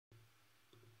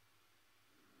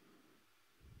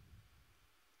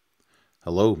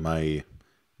Hello, my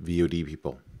VOD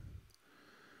people.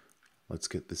 Let's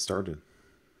get this started.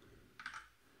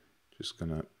 Just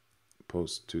gonna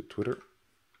post to Twitter.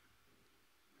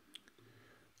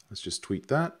 Let's just tweet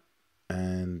that,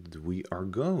 and we are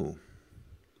go.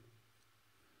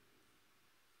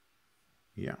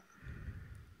 Yeah.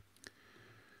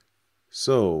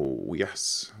 So,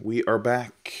 yes, we are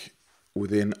back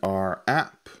within our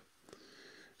app.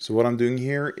 So what I'm doing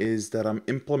here is that I'm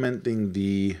implementing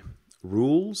the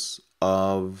rules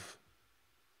of...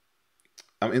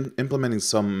 I'm implementing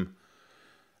some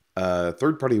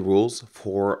third-party rules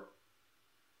for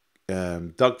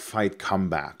dogfight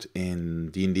combat in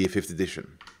D&D 5th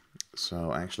edition. So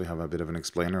I actually have a bit of an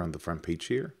explainer on the front page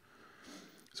here.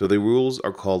 So the rules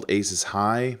are called Aces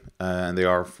High, and they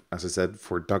are, as I said,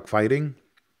 for dogfighting.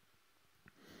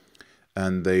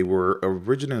 And they were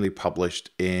originally published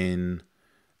in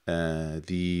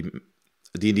the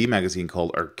D&D magazine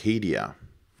called Arcadia,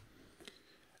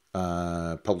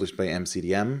 published by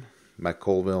MCDM, Matt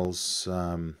Colville's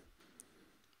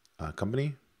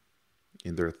company,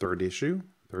 in their third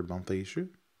monthly issue.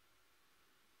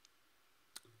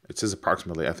 It says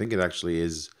approximately. I think it actually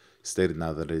is stated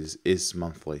now that it is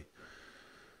monthly.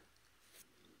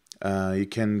 You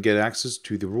can get access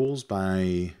to the rules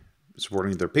by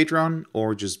supporting their Patreon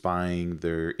or just buying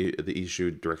the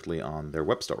issue directly on their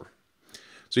web store.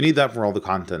 So you need that for all the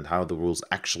content, how the rules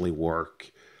actually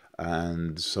work,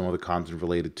 and some of the content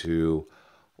related to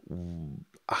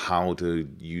how to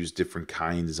use different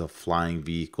kinds of flying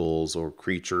vehicles or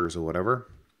creatures or whatever.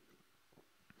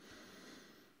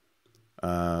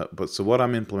 But so what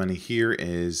I'm implementing here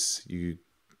is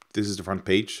this is the front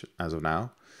page as of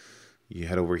now. You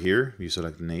head over here, you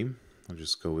select the name. I'll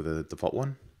just go with the default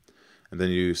one. And then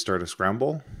you start a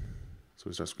scramble. So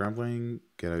we start scrambling,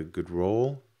 get a good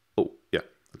roll. Oh, yeah,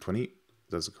 a 20.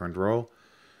 That's the current roll.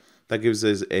 That gives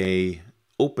us a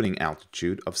opening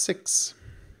altitude of 6.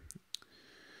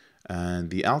 And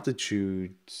the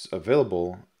altitudes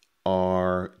available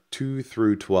are 2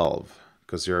 through 12.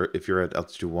 Because if you're at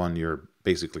altitude 1, you're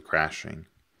basically crashing.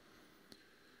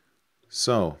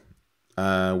 So,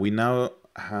 we now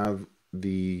have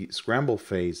the scramble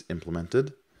phase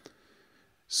implemented.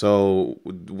 So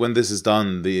when this is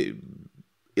done,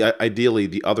 ideally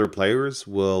the other players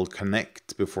will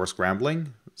connect before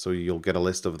scrambling. So you'll get a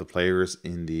list of the players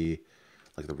in the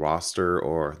roster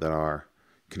or that are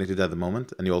connected at the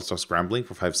moment, and you'll start scrambling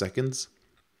for 5 seconds.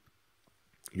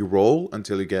 You roll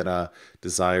until you get a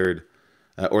desired,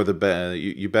 or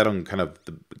you bet on kind of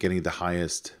getting the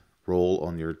highest roll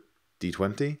on your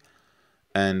D20.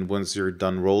 And once you're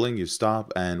done rolling, you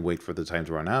stop and wait for the time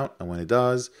to run out. And when it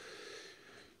does,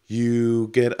 you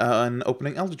get an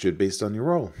opening altitude based on your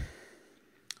roll.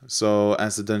 So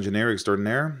as the Dungeoneer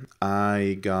Extraordinaire,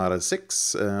 I got a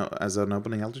 6 as an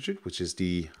opening altitude, which is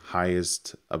the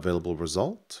highest available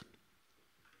result.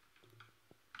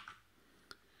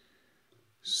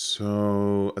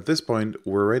 So at this point,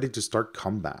 we're ready to start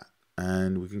combat.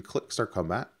 And we can click Start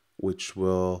Combat, which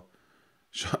will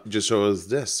just show us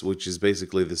this, which is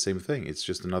basically the same thing. It's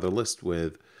just another list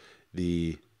with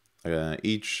the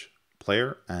each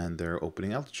player and their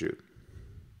opening altitude.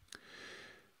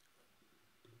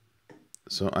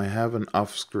 So I have an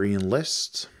off-screen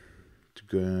list to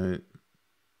go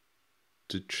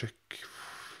to check.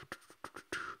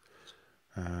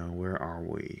 Where are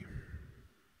we?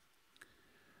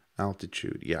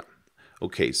 Altitude, yeah.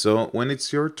 Okay, so when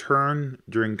it's your turn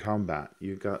during combat,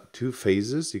 you got 2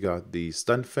 phases. You got the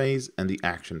stun phase and the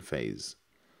action phase.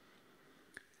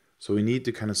 So we need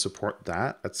to kind of support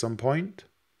that at some point.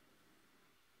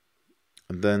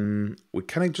 And then we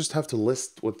kind of just have to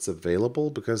list what's available,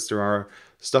 because there are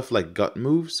stuff like gut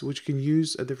moves which you can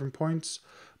use at different points.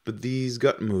 But these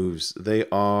gut moves, they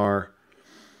are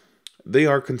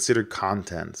considered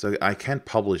content, so I can't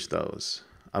publish those.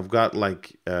 I've got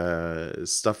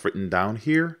stuff written down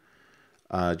here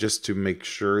just to make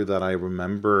sure that I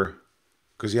remember,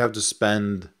 because you have to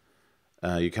spend,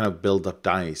 you kind of build up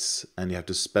dice, and you have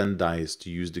to spend dice to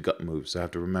use the gut moves. So I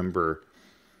have to remember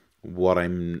what I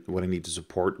need to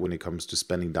support when it comes to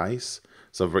spending dice.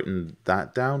 So I've written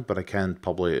that down, but I can't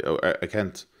publish. I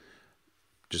can't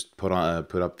just put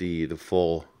up the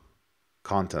full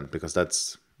content, because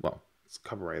that's, well, it's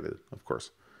copyrighted, of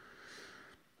course.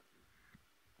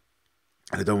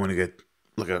 I don't want to get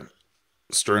like a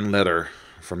stern letter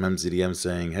from MCDM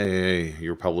saying, hey,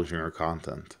 you're publishing our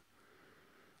content.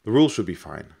 The rules should be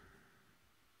fine,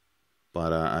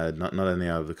 but not any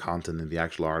of the content in the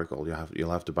actual article.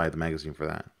 You'll have to buy the magazine for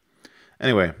that.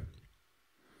 Anyway,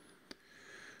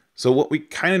 so what we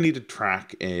kind of need to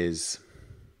track is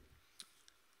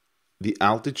the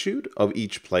altitude of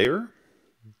each player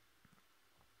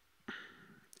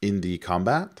in the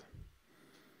combat,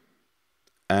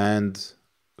 and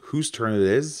whose turn it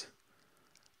is.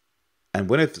 And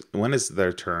when it's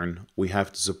their turn, we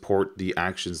have to support the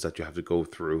actions that you have to go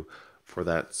through for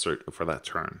that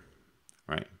turn,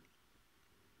 right?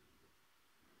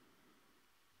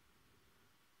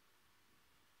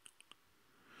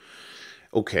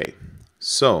 Okay,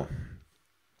 so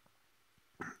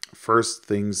first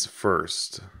things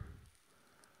first.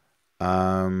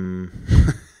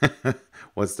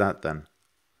 What's that then?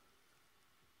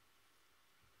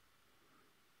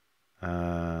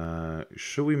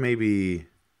 Should we maybe...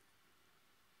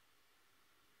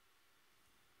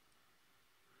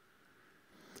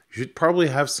 You should probably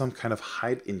have some kind of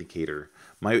height indicator.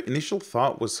 My initial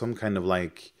thought was some kind of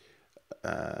like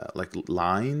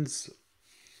lines,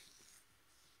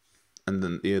 and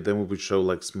then then we would show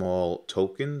like small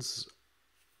tokens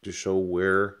to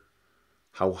show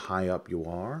how high up you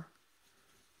are.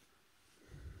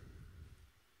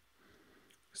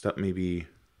 Is that maybe...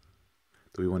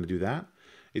 Do we want to do that?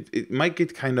 It might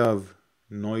get kind of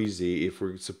noisy if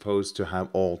we're supposed to have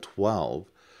all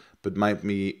 12, but might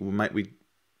we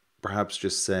perhaps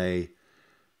just say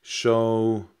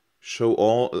show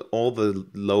all the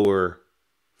lower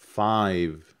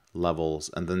 5 levels,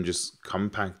 and then just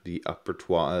compact the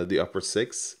upper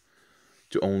 6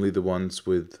 to only the ones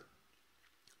with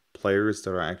players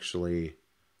that are actually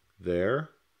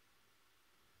there.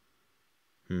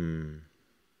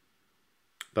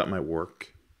 That might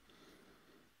work.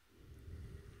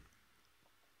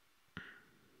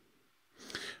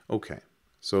 Okay,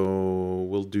 so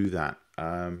we'll do that.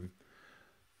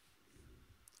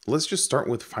 Let's just start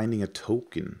with finding a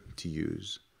token to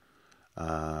use.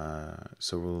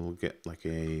 So we'll get like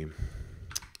a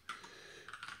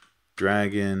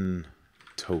dragon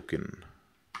token.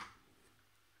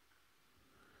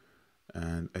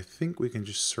 And I think we can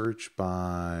just search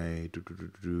by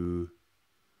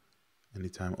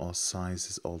anytime, all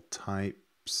sizes, all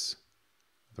types.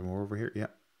 Are there more over here? Yeah.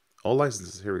 All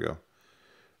licenses. Here we go.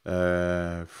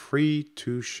 Free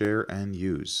to share and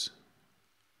use.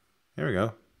 There we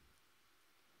go.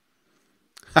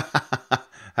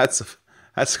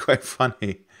 That's quite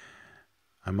funny.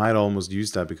 I might almost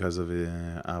use that because of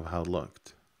how it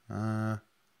looked.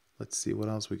 Let's see what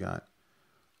else we got.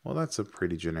 Well, that's a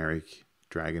pretty generic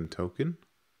dragon token.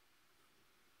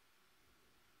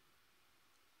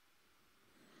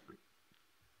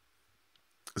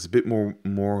 It's a bit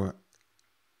more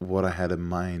what I had in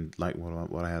mind, like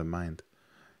what I had in mind.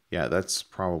 Yeah, that's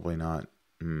probably not.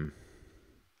 You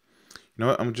know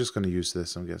what? I'm just going to use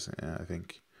this, I'm guessing. Yeah, I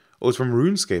think. Oh, it's from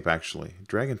RuneScape, actually.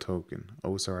 Dragon token.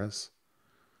 OSRS.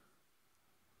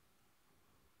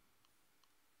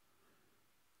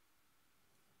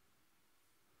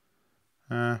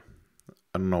 I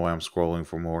don't know why I'm scrolling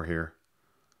for more here.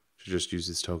 Should just use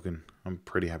this token. I'm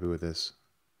pretty happy with this.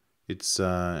 It's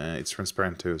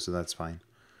transparent too, so that's fine.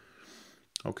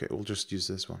 Okay, we'll just use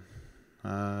this one.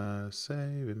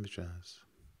 Save images.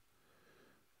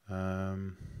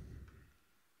 Can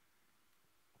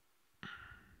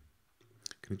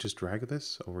we just drag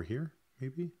this over here,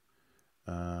 maybe?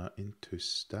 Into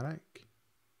static.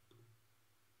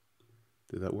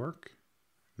 Did that work?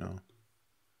 No.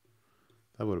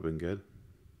 That would have been good.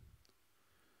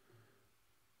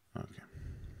 Okay.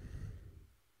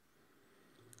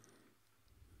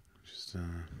 Just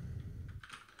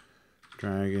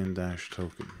dragon dash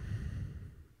token.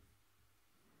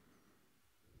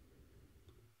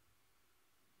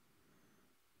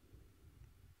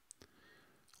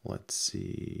 Let's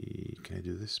see. Can I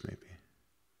do this maybe?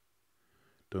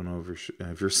 Don't know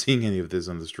if you're seeing any of this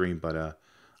on the stream, but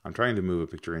I'm trying to move a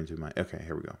picture into my... Okay,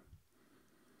 here we go.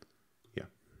 Yeah.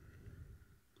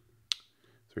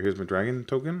 So here's my dragon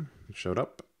token. It showed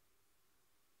up.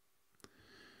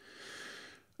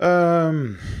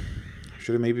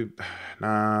 Should I maybe...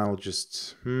 Nah, I'll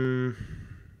just... You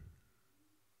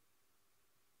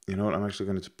know what? I'm actually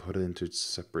going to put it into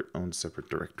its own separate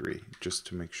directory just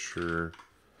to make sure.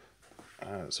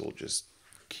 So we'll just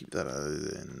keep that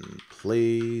in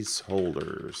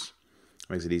placeholders.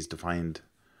 Makes it easy to find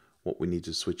what we need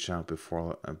to switch out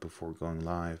before going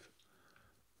live.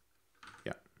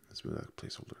 Yeah, let's move that to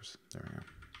placeholders. There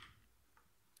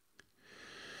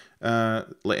we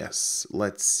go. Yes,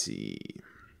 let's see.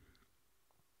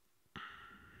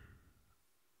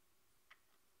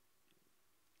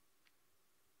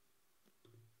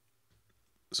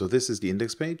 So this is the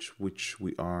index page, which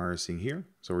we are seeing here.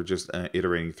 So we're just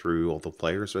iterating through all the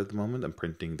players at the moment and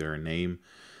printing their name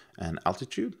and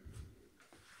altitude.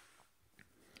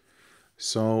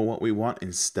 So what we want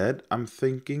instead, I'm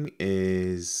thinking,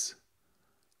 is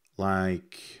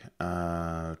like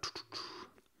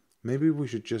maybe we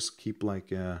should just keep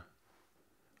like an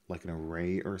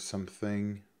array or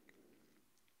something.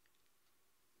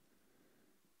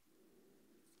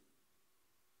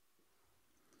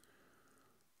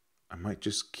 I might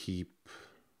just keep.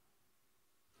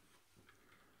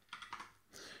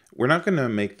 We're not going to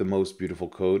make the most beautiful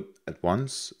code at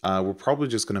once. We're probably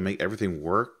just going to make everything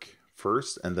work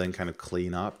first and then kind of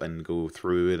clean up and go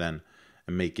through it and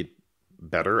make it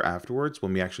better afterwards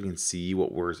when we actually can see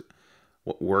what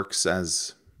works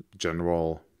as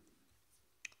general,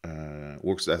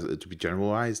 works as to be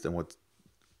generalized and what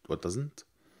doesn't.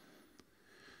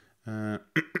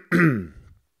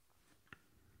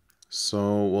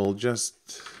 So we'll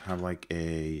just have like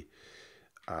a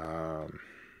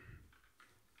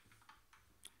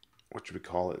what should we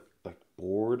call it? Like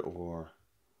board or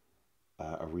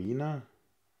arena?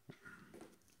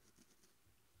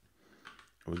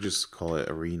 We'll just call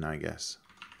it arena, I guess.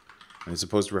 And it's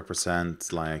supposed to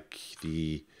represent like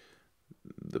the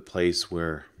place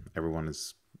where everyone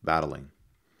is battling.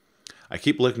 I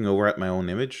keep looking over at my own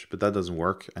image, but that doesn't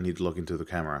work. I need to look into the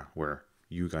camera where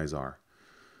you guys are.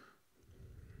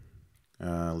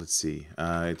 Let's see.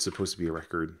 It's supposed to be a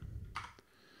record.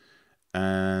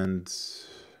 And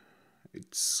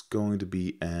it's going to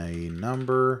be a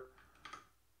number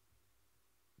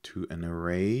to an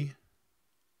array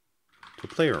to a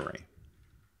player array.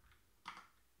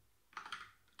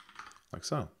 Like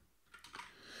so.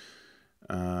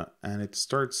 And it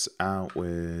starts out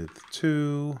with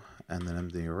 2 and then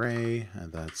empty array,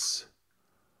 and that's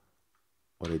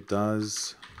what it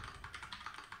does.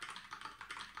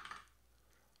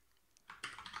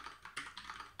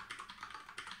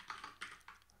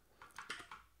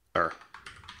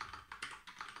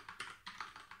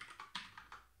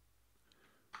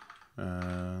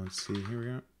 Let's see, here we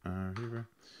go. Here we go.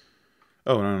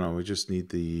 Oh, no, we just need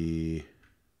the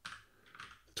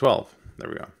 12. There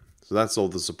we go. So that's all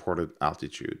the supported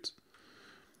altitudes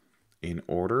in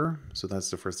order. So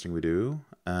that's the first thing we do.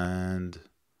 And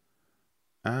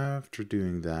after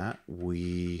doing that,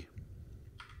 we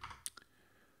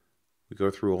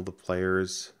go through all the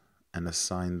players and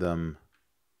assign them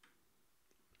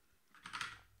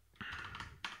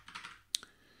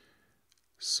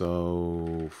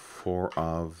so for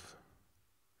of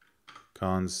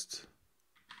const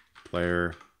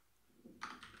player,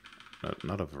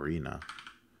 not of arena,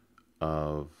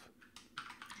 of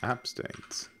app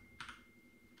states,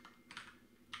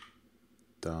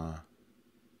 the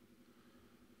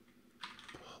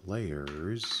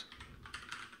players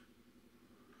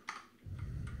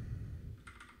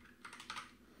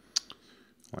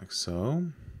like so.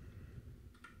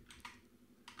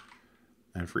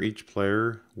 And for each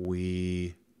player,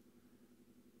 we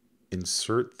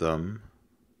insert them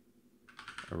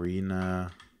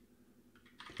arena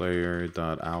player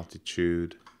dot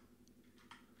altitude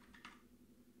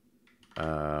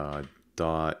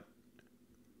dot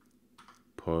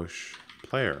push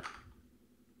player.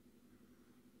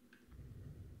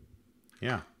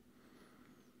 Yeah.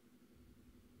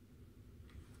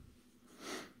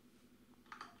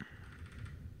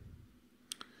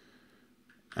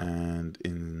 And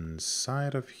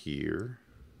inside of here,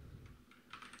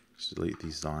 just delete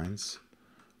these lines.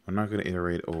 We're not going to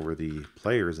iterate over the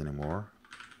players anymore,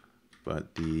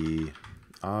 but the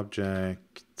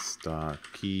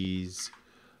objects.keys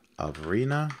of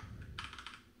arena,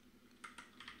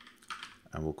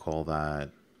 and we'll call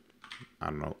that, I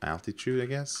don't know, altitude, I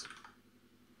guess.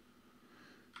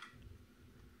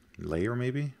 Layer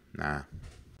maybe? Nah.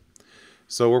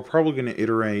 So we're probably going to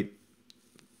iterate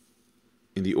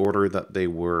in the order that they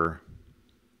were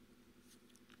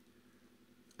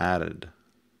added,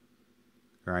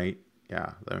 right?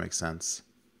 Yeah, that makes sense.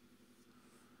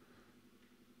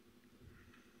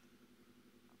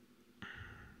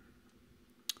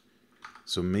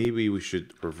 So maybe we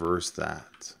should reverse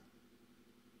that.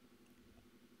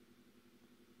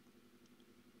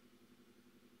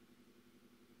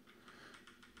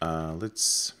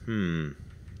 Let's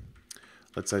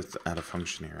add a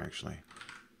function here actually.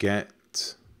 Get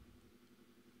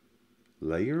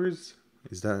layers?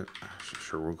 Is that,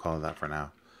 sure, we'll call it that for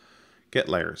now. Get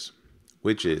layers,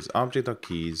 which is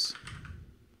object.keys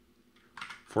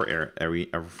for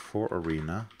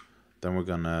arena. Then we're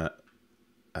gonna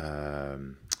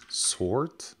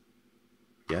sort,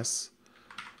 yes,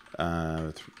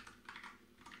 on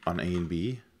A and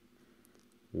B,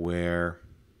 where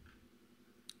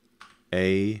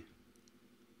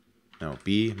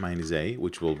B minus A,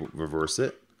 which will reverse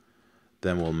it.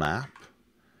 Then we'll map,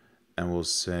 and we'll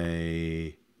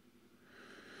say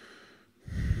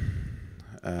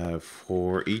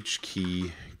for each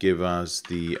key, give us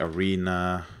the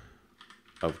arena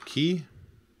of key.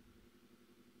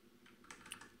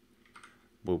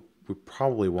 We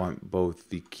probably want both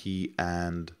the key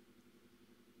and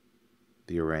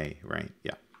the array, right?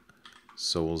 Yeah.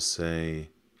 So we'll say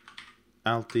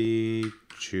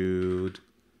altitude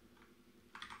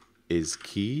is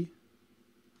key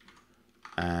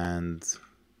and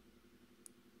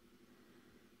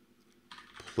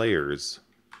players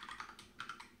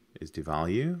is the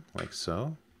value, like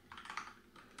so.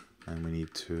 And we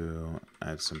need to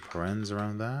add some parens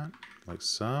around that, like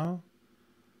so.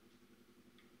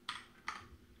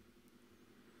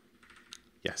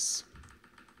 Yes.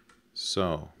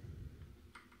 So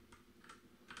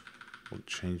we'll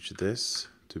change this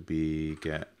to be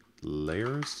get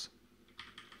layers.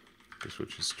 Guess we'll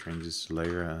just change this to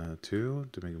layer 2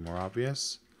 to make it more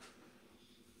obvious.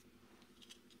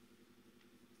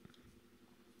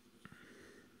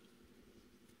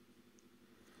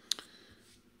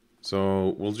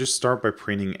 So we'll just start by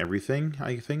printing everything,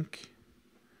 I think.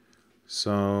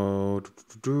 So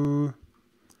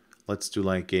let's do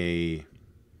like a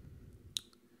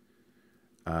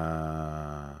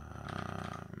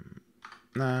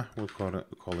we'll call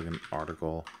it an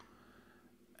article,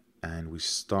 and we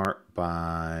start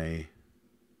by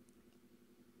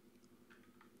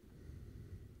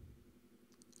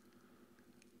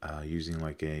using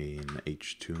like an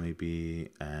H2 maybe,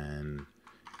 and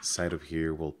inside of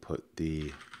here we'll put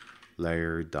the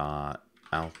layer dot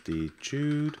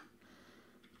altitude,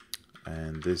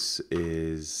 and this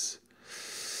is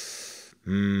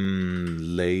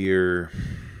layer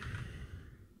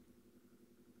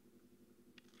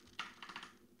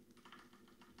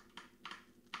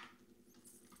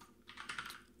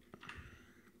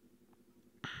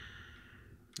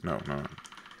no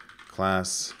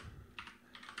class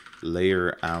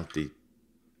layer altitude.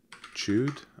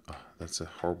 Oh, that's a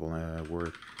horrible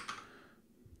word.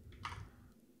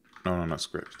 No, not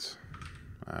script.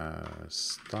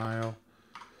 Style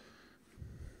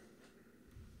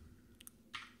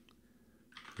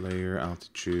layer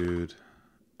altitude,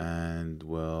 and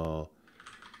we'll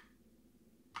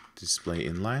display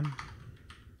inline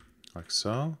like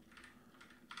so.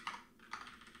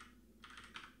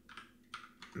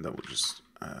 And then we'll just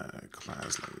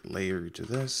class like layer to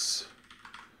this,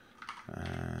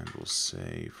 and we'll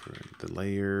say for the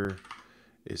layer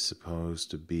is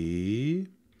supposed to be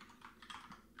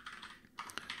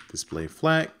display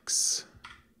flex.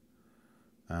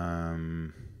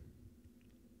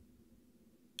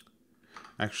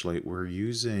 Actually, we're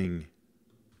using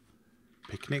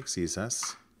Picnic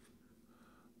CSS,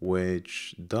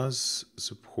 which does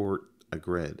support a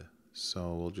grid.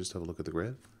 So we'll just have a look at the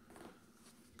grid,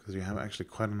 because you have actually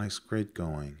quite a nice grid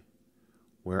going,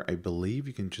 where I believe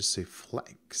you can just say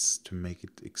flex to make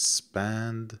it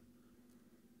expand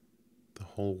the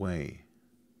whole way.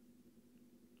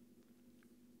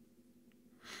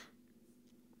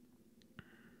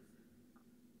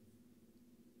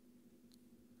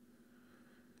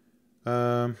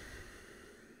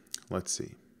 Let's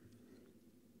see.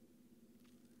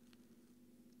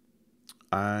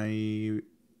 I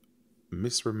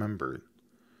misremembered.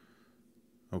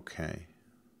 Okay.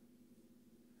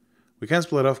 We can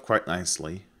split off quite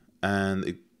nicely, and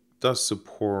it does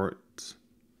support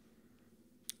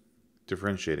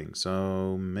differentiating.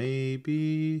 So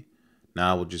maybe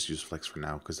now we'll just use flex for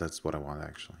now, because that's what I want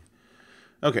actually.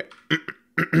 Okay.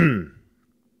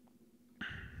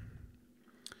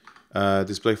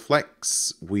 Display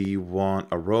flex, we want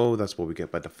a row, that's what we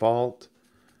get by default,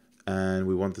 and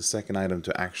we want the second item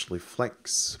to actually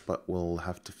flex, but we'll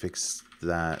have to fix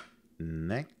that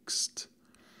next.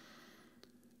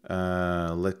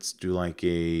 Let's do like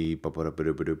a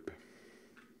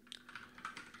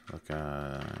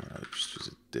just use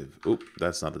a div. Oh,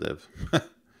 that's not a div.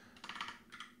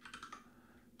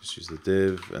 Just use the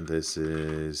div, and this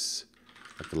is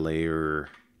like a layer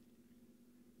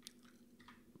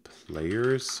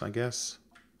players, I guess.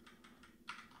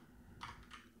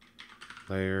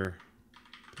 Layer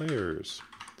players,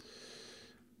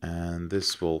 and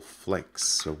this will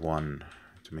flex a 1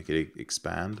 to make it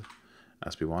expand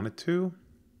as we want it to.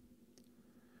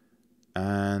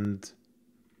 And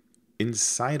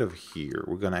inside of here,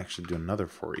 we're gonna actually do another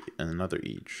for another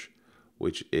each,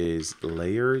 which is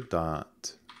layer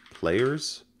dot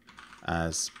players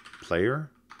as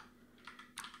player.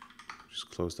 Just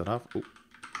close that off. Oop,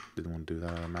 didn't want to do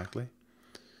that automatically.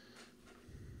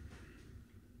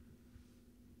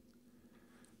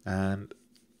 And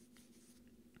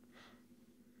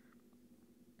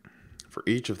for for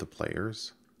each of the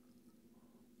players,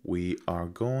 we are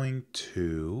going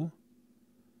to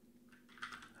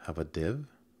have a div.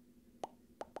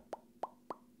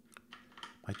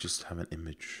 Might just have an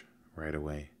image right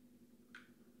away.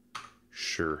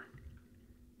 Sure.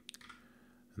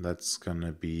 And that's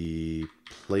gonna be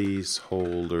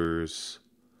placeholders,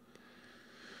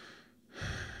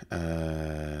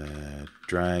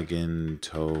 dragon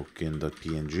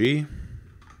token.png.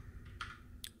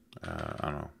 I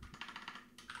don't know.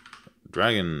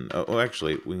 Dragon. Oh,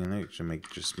 actually, we can actually make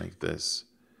this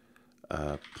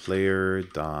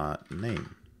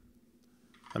player.name.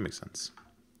 That makes sense.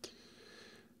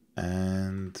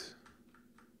 And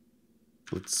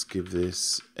let's give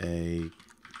this a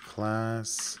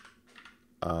class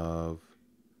of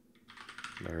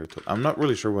layer token. I'm not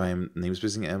really sure why I'm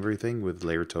namespacing everything with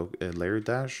layer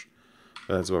dash,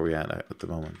 but that's where we're at the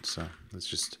moment. So let's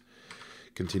just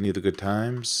continue the good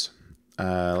times.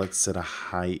 Let's set a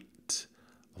height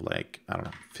of like, I don't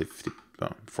know,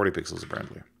 40 pixels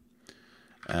apparently.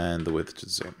 And the width to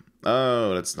the same.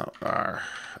 Oh, that's not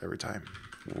every time.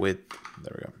 Width,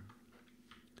 there we go.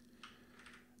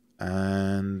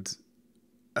 And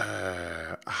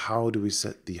how do we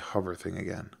set the hover thing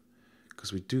again?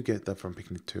 Because we do get that from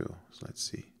Picnic 2. So let's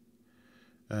see.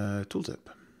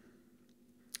 Tooltip.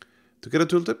 To get a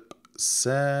tooltip,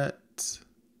 set...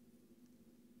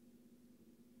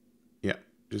 Yeah,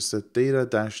 just set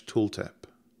data-tooltip.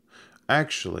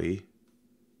 Actually,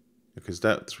 because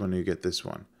that's when you get this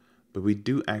one. But we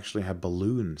do actually have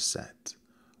balloon set.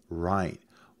 Right.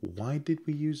 Why did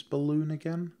we use balloon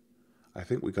again? I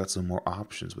think we got some more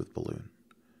options with balloon.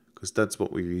 Because that's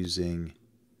what we're using.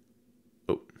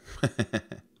 Oh.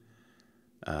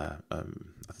 At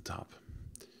the top.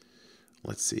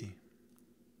 Let's see.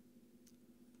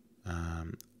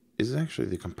 Is it actually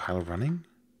the compiler running?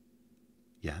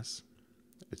 Yes.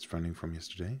 It's running from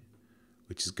yesterday,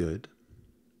 which is good.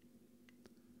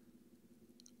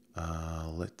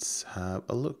 Let's have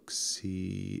a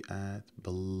look-see at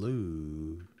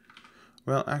balloon.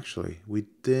 Well, actually, we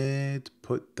did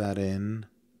put that in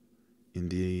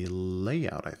the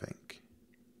layout, I think.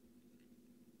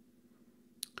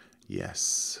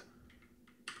 Yes.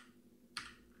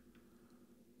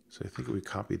 So I think we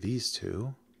copy these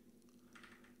two.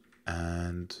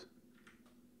 And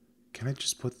can I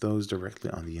just put those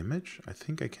directly on the image? I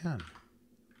think I can.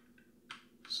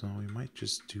 So we might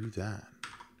just do that.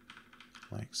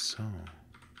 Like so.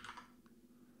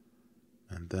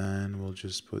 And then we'll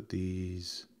just put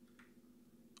these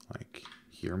like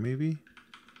here maybe.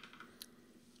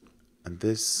 And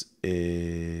this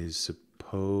is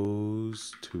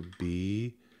supposed to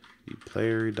be the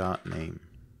player.name.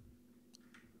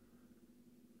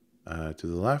 To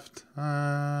the left,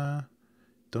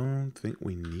 don't think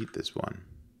we need this one.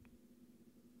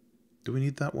 Do we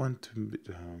need that one to,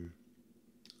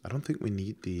 I don't think we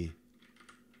need the,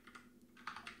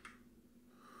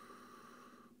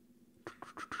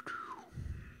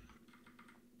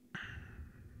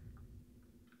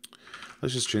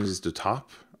 let's just change this to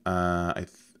top. Or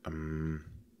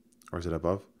is it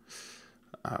above?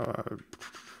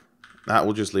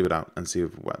 We'll just leave it out and see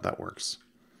if that works.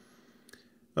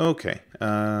 Okay,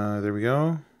 there we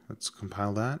go. Let's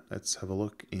compile that. Let's have a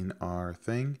look in our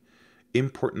thing.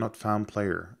 Import not found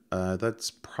player.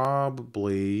 That's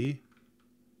probably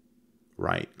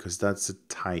right, because that's a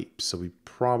type, so we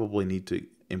probably need to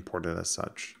import it as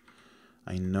such.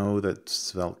 I know that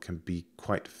Svelte can be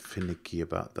quite finicky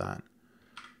about that.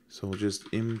 So we'll just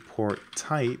import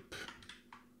type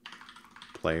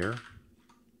player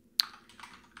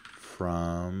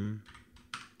from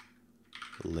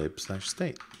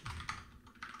lib/state.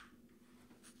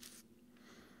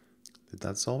 Did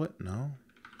that solve it? No.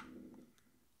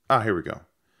 Here we go.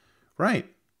 Right.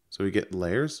 So we get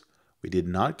layers. We did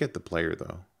not get the player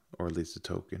though, or at least the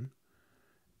token.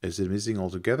 Is it missing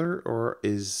altogether, or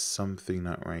is something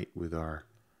not right with our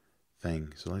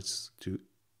thing? So let's do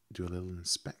a little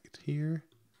inspect here.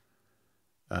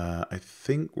 I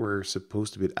think we're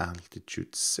supposed to be at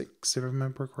altitude 6, if I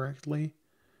remember correctly.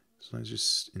 So let's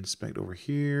just inspect over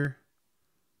here.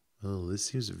 Oh, this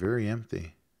seems very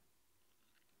empty.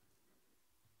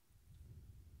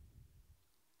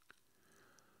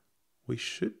 We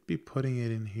should be putting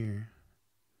it in here.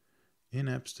 In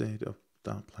app state of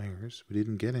 .players. We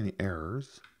didn't get any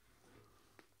errors.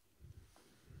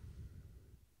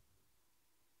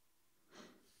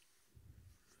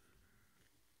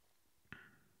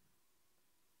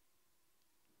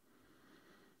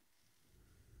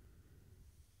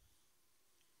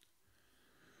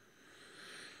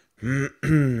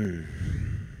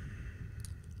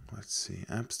 Let's see,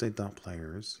 app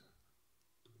state.players.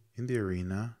 in the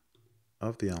arena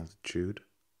of the altitude.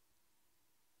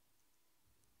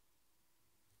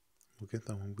 We'll get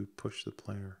that when we push the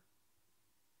player.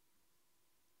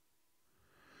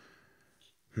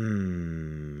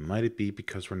 Might it be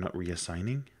because we're not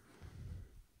reassigning?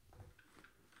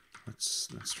 Let's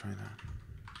try that.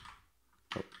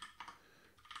 Oh.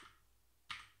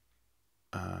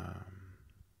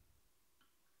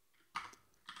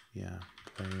 Yeah,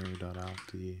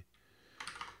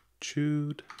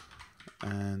 player.altitude,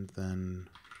 and then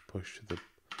push the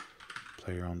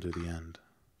player onto the end.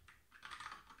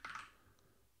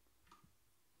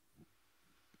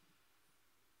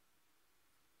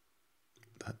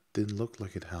 That didn't look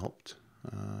like it helped.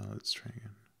 Let's try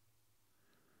again.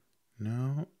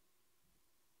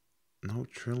 No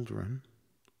children.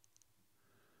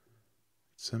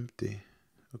 It's empty.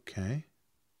 Okay.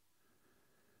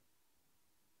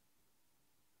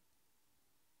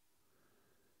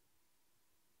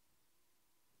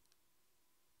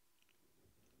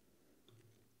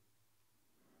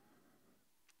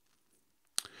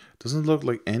 Doesn't look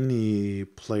like any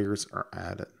players are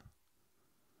added.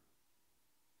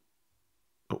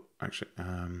 Oh, actually,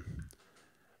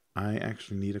 I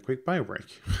actually need a quick bio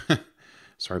break.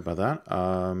 Sorry about that.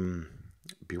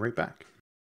 Be right back.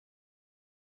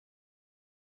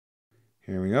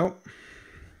 Here we go.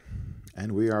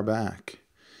 And we are back.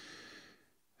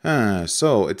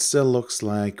 So it still looks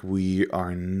like we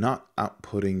are not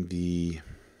outputting the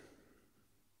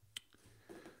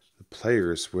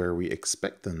players where we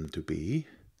expect them to be.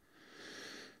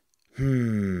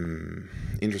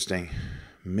 Interesting.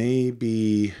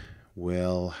 Maybe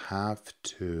we'll have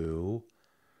to...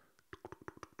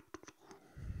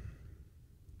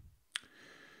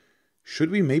 Should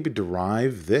we maybe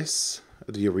derive this,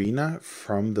 the arena,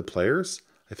 from the players?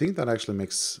 I think that actually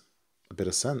makes a bit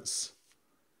of sense.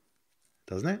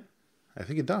 Doesn't it? I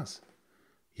think it does.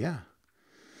 Yeah.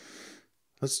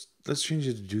 Let's change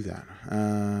it to do that.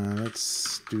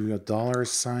 Let's do a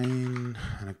 $sign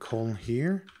and a colon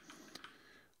here.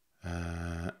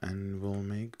 And we'll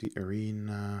make the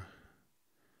arena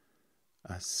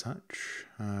as such.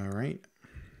 All right.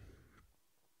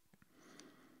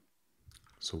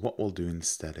 So what we'll do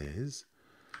instead is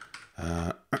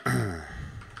we'll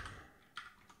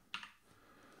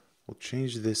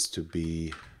change this to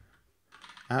be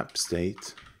app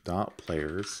state dot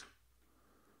players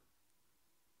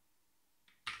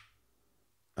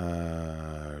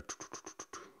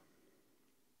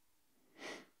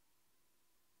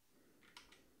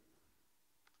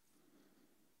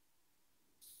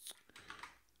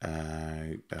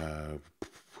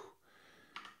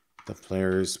the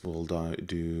players will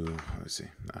do, let's see,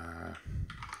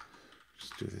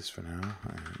 just do this for now.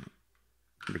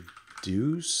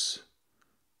 Reduce,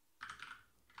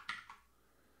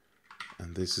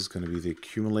 and this is going to be the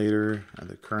accumulator and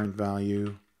the current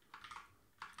value.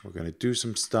 We're going to do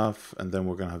some stuff, and then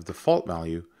we're going to have default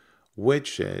value,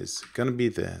 which is going to be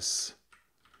this,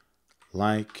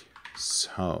 like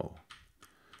so.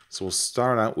 So we'll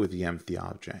start out with the empty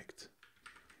object.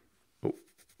 Oh,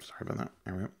 sorry about that.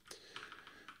 There we go.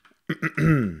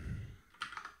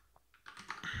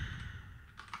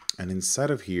 And inside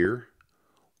of here,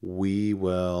 we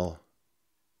will,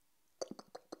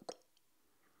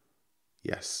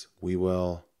 we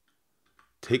will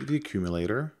take the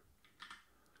accumulator,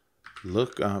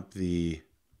 look up the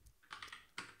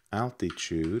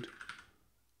altitude,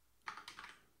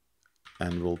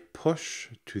 and we'll push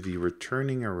to the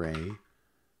returning array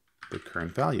the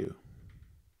current value.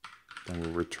 Then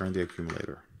we'll return the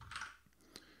accumulator.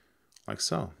 Like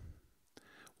so.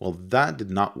 Well, that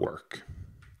did not work.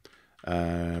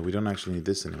 We don't actually need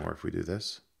this anymore if we do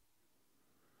this.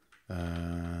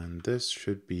 And this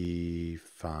should be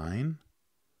fine,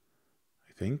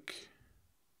 I think.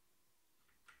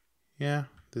 Yeah,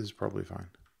 this is probably fine.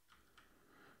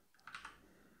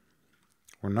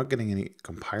 We're not getting any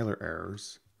compiler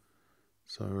errors,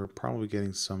 so we're probably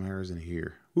getting some errors in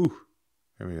here. Ooh,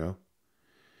 there we go.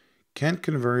 Can't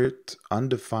convert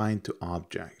undefined to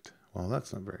object. Well,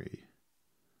 that's not very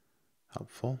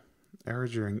helpful. Error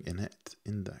during init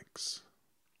index.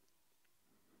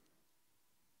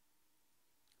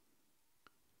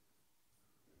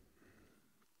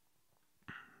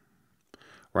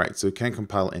 Right, so it can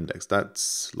compile index.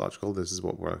 That's logical. This is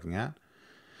what we're looking at.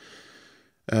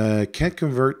 Can't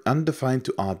convert undefined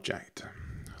to object.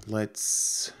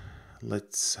 Let's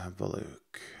have a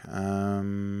look.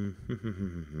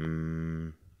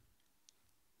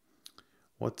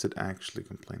 What's it actually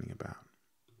complaining about?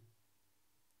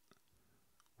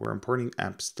 We're importing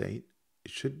app state.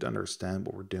 It should understand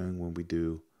what we're doing when we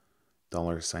do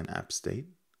 $app state.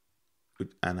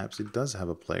 And app state does have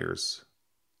a players.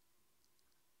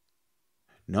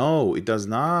 No, it does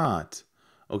not.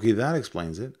 Okay, that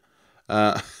explains it.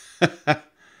 Doesn't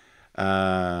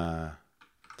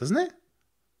it?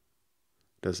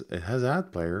 Does it has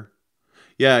add player?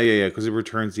 Yeah, because it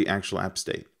returns the actual app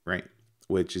state, right?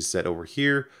 Which is set over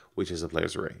here, which is a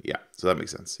players array. Yeah, so that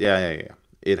makes sense. Yeah.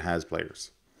 It has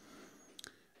players.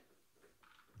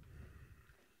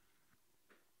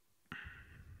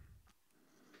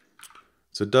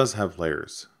 So it does have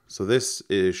players. So this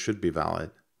should be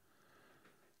valid.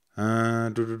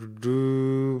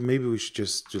 Maybe we should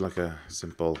just do like a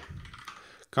simple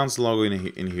console logo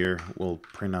in here. We'll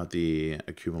print out the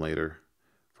accumulator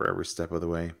for every step of the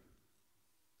way.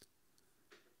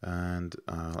 And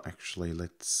actually,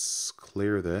 let's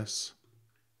clear this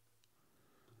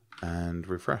and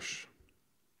refresh.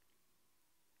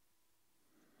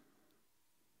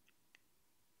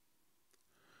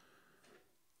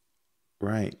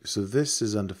 Right, so this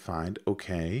is undefined.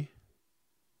 Okay.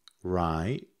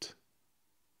 Right.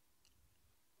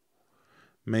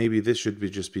 Maybe this should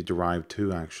just be derived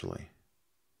too, actually.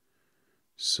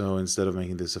 So instead of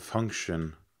making this a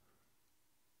function,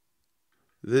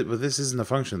 but this isn't a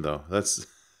function though. That's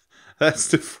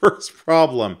the first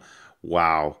problem.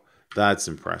 Wow, that's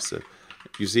impressive.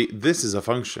 You see, this is a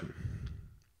function.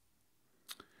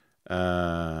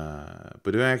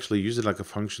 But do I actually use it like a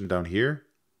function down here?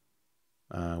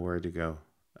 Where'd it go?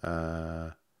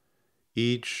 No.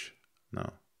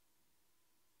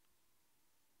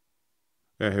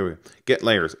 Yeah, here we go. Get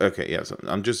layers. Okay, yeah, so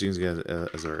I'm just using it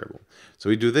as a variable. So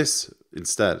we do this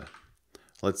instead.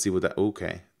 Let's see what that,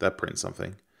 okay, that prints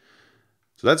something.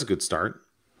 So that's a good start.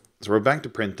 So we're back to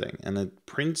printing, and it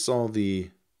prints all the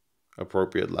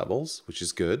appropriate levels, which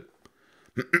is good.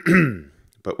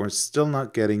 But we're still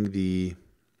not getting the...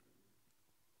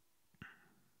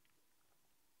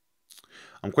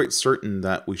 I'm quite certain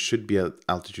that we should be at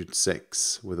altitude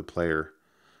 6 with a player,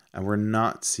 and we're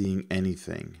not seeing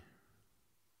anything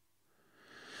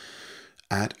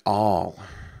at all.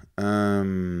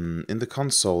 In the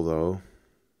console, though,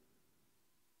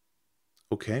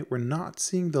 okay, we're not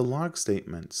seeing the log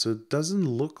statement, so it doesn't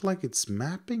look like it's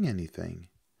mapping anything.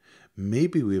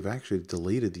 Maybe we've actually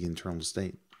deleted the internal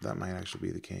state. That might actually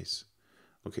be the case.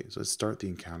 Okay, so let's start the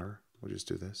encounter. We'll just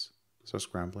do this. Start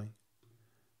scrambling.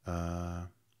 Yeah.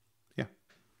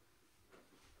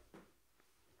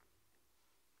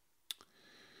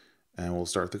 And we'll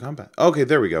start the combat. Okay,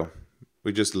 there we go.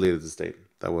 We just deleted the state.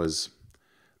 That was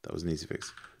an easy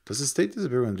fix. Does the state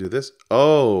disappear when I do this?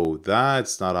 Oh,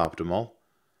 that's not optimal.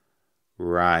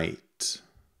 Right.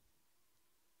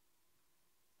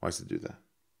 Why does it do that?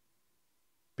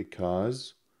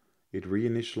 Because it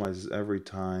reinitializes every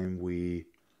time we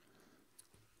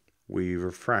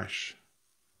refresh.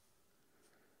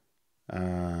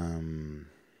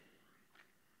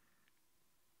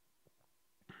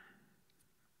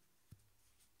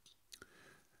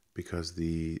 Because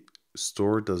the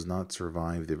store does not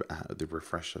survive the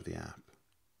refresh of the app.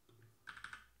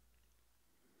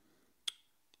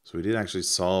 So we did actually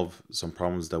solve some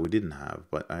problems that we didn't have,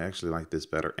 but I actually like this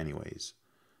better anyways.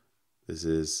 This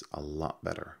is a lot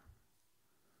better.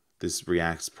 This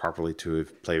reacts properly to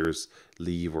if players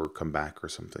leave or come back or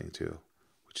something too,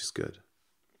 which is good.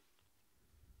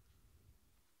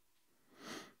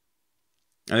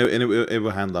 And it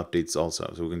will handle updates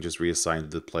also, so we can just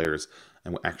reassign the players,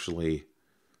 and actually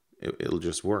it'll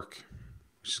just work,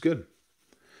 which is good.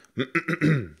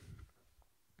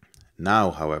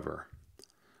 Now, however,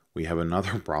 we have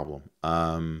another problem.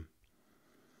 I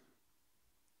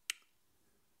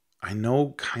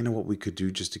know kind of what we could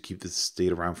do just to keep this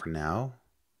state around for now.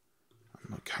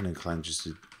 I'm kind of inclined just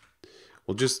to...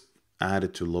 We'll just add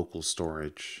it to local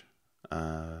storage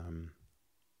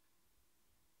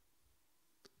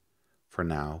for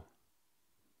now.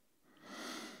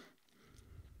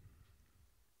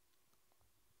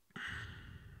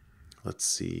 Let's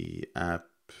see, app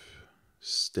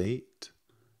state.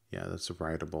 Yeah, that's a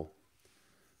writable.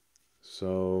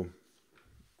 So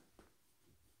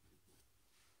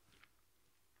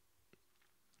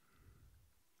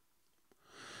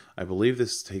I believe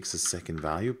this takes a second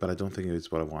value, but I don't think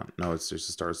it's what I want. No, it's just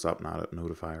a start stop, not a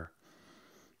notifier.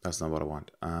 That's not what I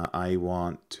want. I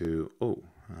want to...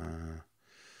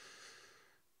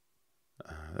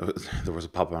 there was a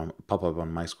pop-up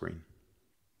on my screen.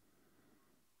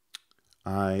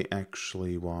 I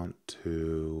actually want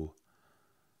to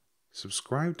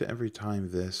subscribe to every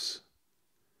time the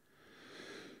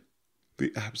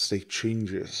app state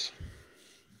changes.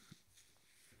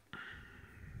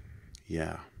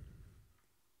 Yeah.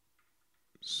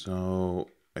 So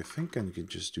I think I can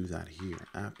just do that here.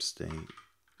 App state,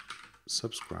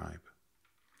 subscribe,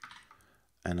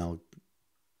 and I'll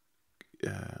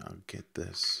get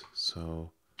this.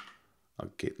 So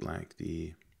I'll get like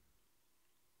the,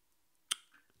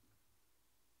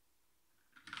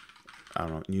 I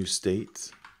don't know, new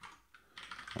state.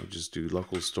 I'll just do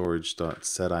local storage dot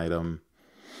set item.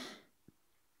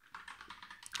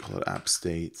 Call it app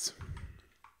state.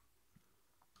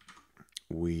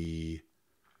 We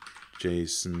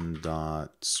JSON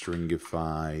dot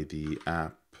stringify the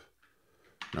app,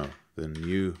 no, the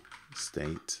new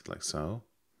state, like so.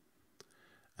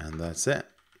 And that's it.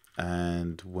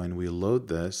 And when we load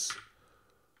this,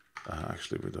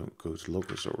 actually we don't go to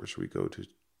local storage, we go to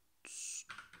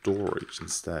storage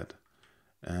instead.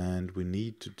 And we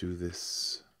need to do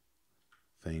this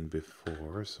thing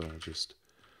before, so I'll just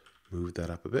move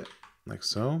that up a bit, like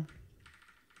so.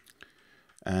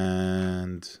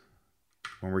 And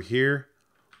when we're here,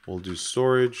 we'll do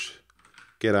storage,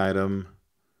 get item,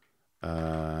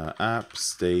 app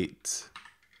state,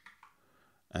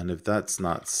 and if that's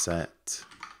not set,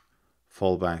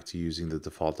 fall back to using the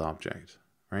default object,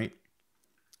 right?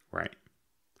 Right.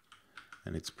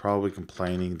 And it's probably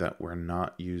complaining that we're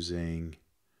not using,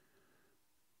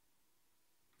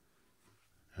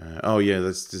 oh yeah,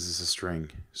 this is a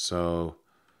string. So,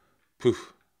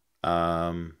 poof.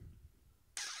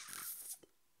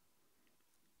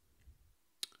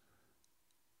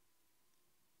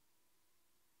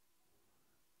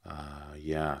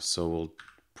 Yeah, so we'll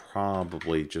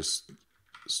probably just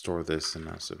store this in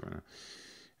us.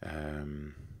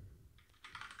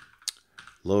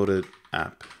 Loaded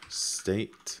app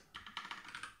state.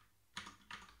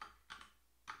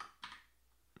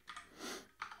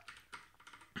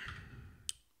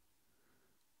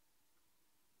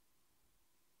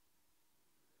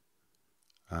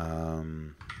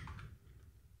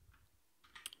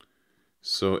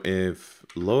 So if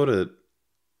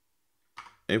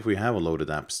we have a loaded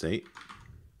app state,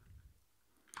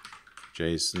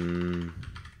 JSON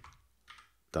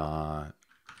dot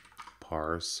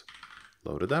parse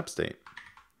loaded app state,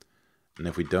 and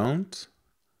if we don't,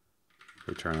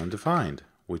 return undefined,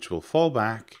 which will fall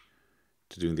back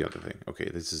to doing the other thing. Okay,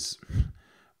 this is a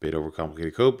bit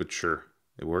overcomplicated code, but sure,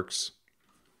 it works.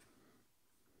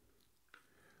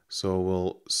 So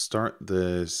we'll start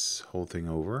this whole thing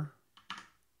over,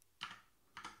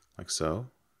 like so.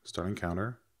 Starting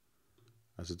counter,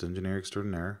 as a engineer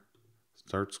extraordinaire,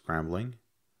 start scrambling.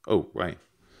 Oh, right,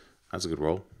 that's a good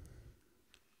roll.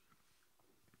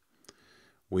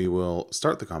 We will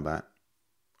start the combat.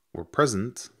 We're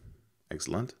present,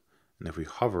 excellent. And if we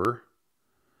hover,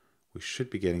 we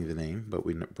should be getting the name, but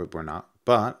we're not.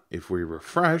 But if we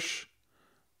refresh,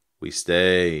 we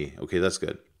stay. Okay, that's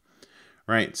good.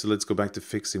 Right, so let's go back to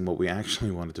fixing what we actually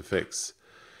wanted to fix,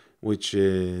 which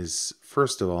is,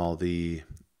 first of all, the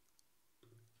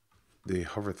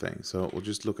hover thing. So we'll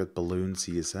just look at balloon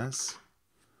CSS,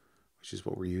 which is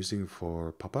what we're using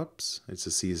for pop-ups. It's a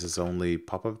CSS only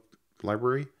pop-up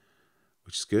library,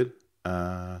 which is good.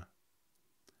 Yeah,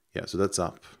 so that's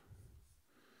up.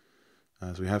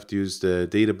 So we have to use the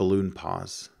data balloon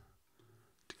pause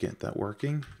to get that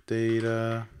working.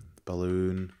 Data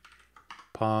balloon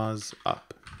pause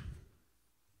up.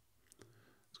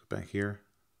 Let's go back here.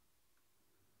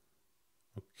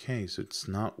 Okay, so it's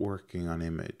not working on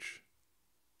image.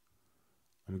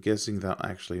 I'm guessing that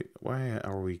actually, why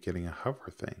are we getting a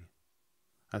hover thing?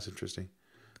 That's interesting.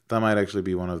 That might actually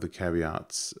be one of the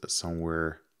caveats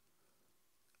somewhere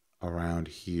around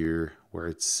here where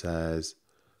it says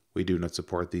we do not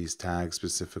support these tags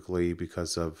specifically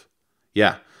because of,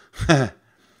 yeah,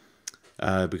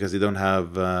 because they don't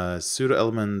have pseudo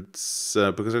elements,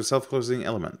 because they're self-closing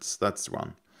elements. That's the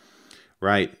one.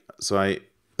 Right, so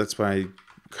that's why I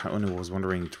kind of was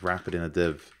wondering to wrap it in a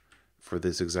div for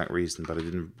this exact reason, but I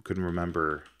couldn't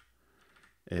remember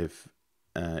if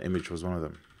image was one of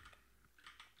them.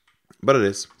 But it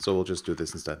is, so we'll just do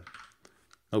this instead.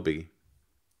 No biggie.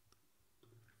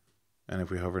 And if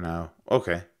we hover now,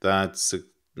 okay, that's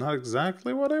not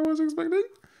exactly what I was expecting.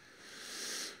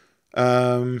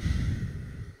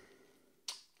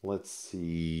 Let's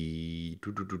see.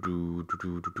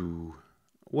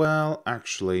 Well,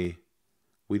 actually,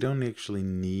 we don't actually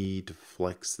need to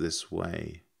flex this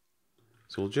way.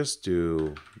 So we'll just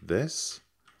do this.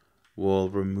 We'll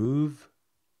remove,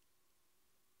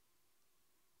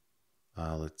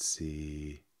 let's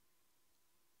see.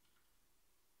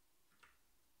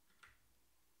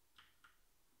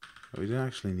 We don't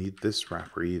actually need this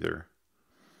wrapper either.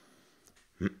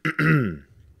 We'll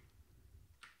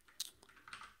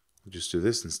just do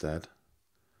this instead.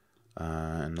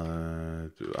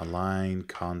 And align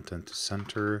content to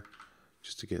center,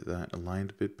 just to get that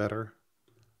aligned a bit better.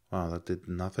 Wow, that did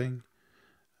nothing.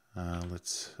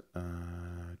 Let's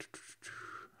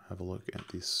have a look at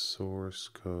the source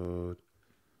code.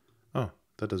 Oh,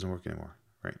 that doesn't work anymore.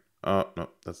 Right. Oh, no,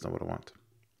 that's not what I want.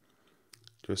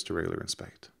 Just a regular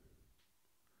inspect.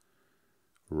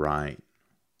 Right.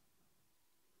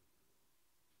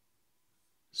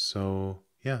 So,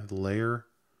 yeah, the layer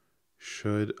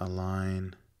should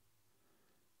align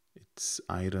its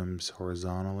items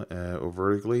horizontally or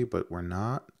vertically, but we're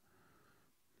not.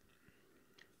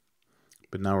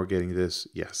 But now we're getting this.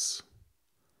 Yes.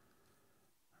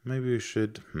 Maybe we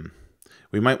should.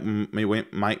 We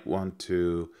might want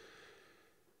to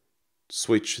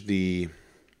switch the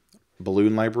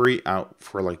balloon library out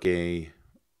for like a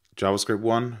JavaScript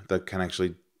one that can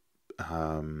actually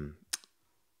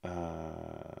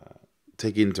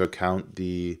take into account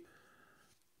the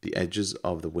edges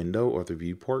of the window or the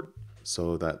viewport,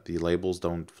 so that the labels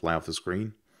don't fly off the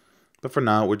screen. But for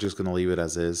now, we're just going to leave it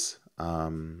as is.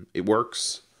 It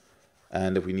works,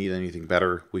 and if we need anything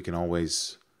better, we can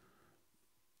always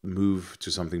move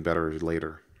to something better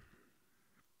later.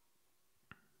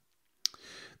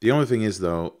 The only thing is,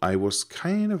 though, I was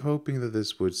kind of hoping that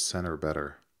this would center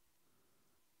better,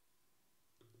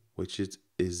 which it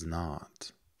is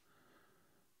not.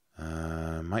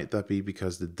 Might that be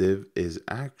because the div is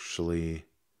actually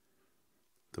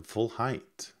the full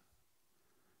height?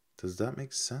 Does that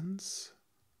make sense?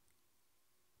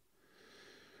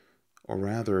 Or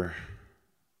rather,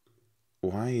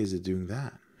 why is it doing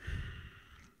that?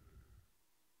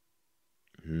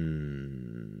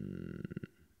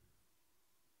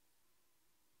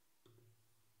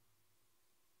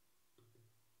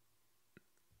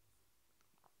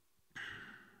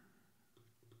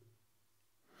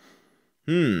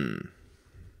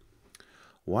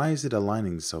 Why is it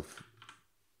aligning itself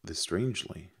this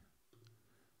strangely?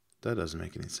 That doesn't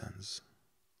make any sense.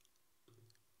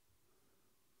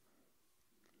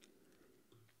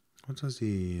 What does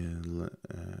the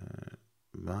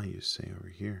value say over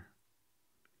here?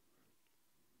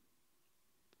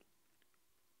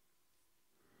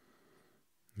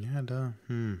 Yeah, duh.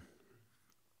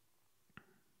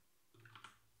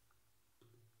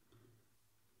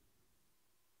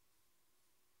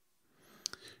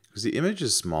 Because the image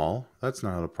is small, that's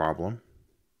not a problem.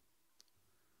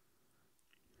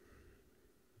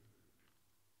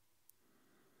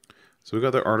 So we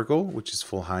got the article, which is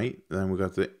full height. Then we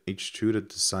got the H2 that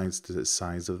decides the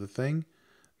size of the thing.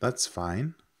 That's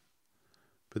fine.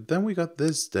 But then we got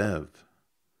this div,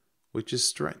 which is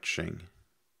stretching.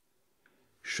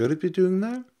 Should it be doing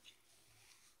that?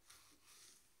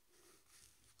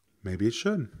 Maybe it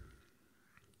should.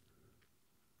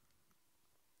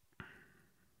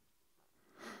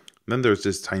 Then there's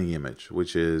this tiny image,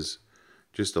 which is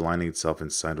just aligning itself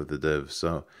inside of the div.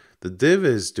 So the div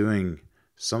is doing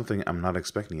something I'm not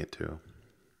expecting it to.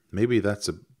 Maybe that's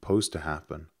supposed to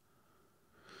happen.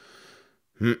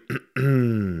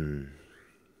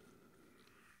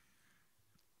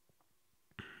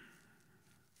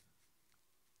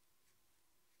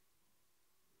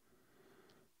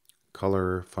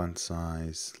 Color, font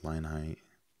size, line height.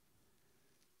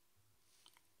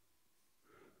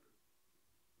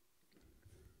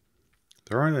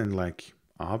 There aren't any like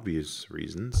obvious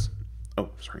reasons.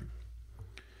 Oh, sorry.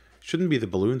 Shouldn't be the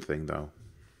balloon thing though.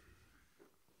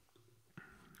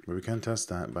 But we can test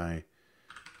that by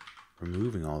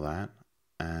removing all that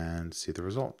and see the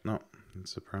result. No,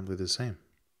 it's apparently the same.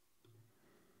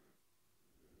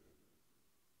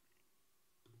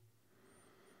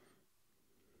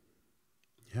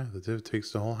 Yeah, the div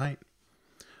takes the whole height.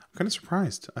 I'm kind of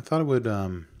surprised. I thought it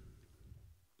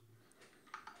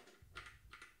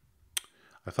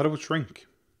would shrink,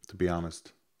 to be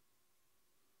honest.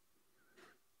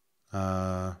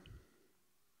 But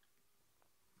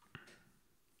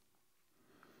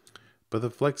the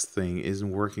flex thing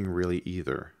isn't working really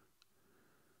either.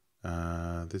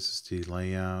 This is the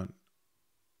layout.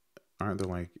 Aren't there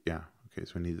like, yeah, okay,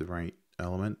 so we need the right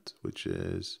element, which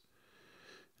is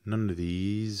none of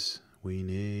these. We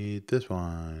need this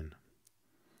one,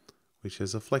 which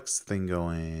has a flex thing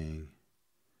going.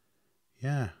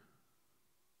 Yeah.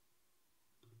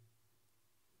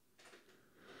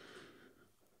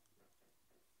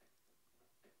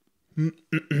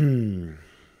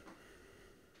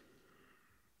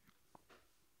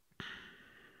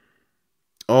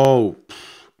 Oh,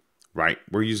 right.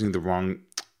 We're using the wrong...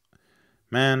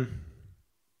 Man.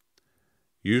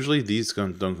 Usually these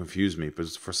don't confuse me, but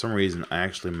for some reason I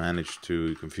actually managed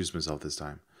to confuse myself this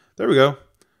time. There we go.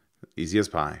 Easy as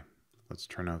pie. Let's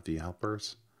turn off the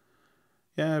helpers.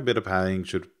 Yeah, a bit of padding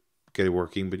should get it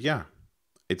working, but yeah,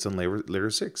 it's on layer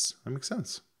 6. That makes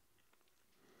sense.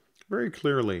 Very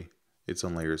clearly, it's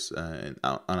on layers on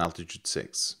altitude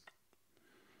 6.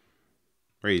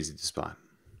 Very easy to spot.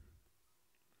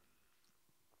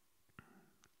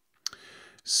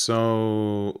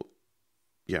 So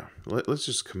yeah, let's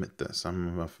just commit this.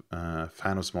 I'm a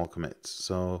fan of small commits,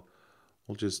 so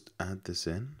we'll just add this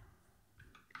in.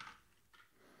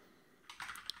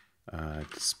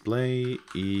 Display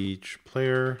each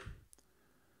player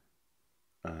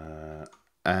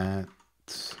at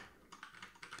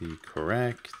the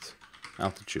correct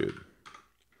altitude.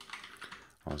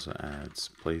 Also adds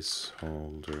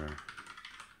placeholder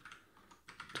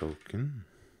token.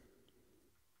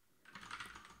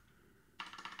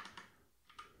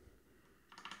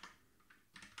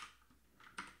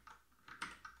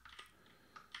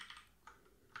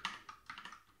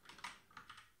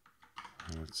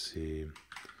 Let's see.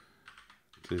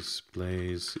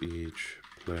 Displays each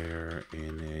player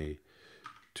in a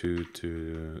 2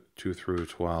 through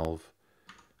 12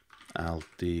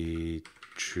 altitude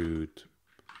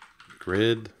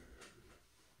grid,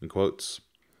 in quotes.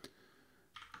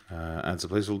 Adds a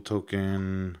placeholder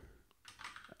token.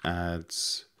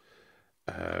 Adds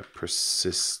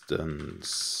persistence,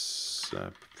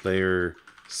 player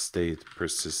state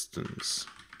persistence.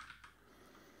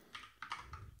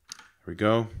 There we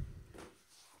go.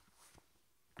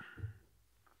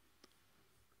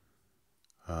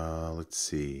 Let's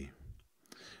see.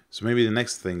 So maybe the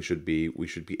next thing should be, we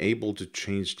should be able to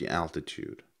change the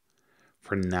altitude.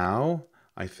 For now,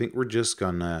 I think we're just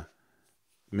gonna,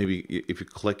 maybe if you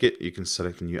click it, you can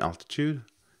select a new altitude,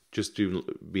 just to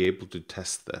be able to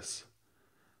test this.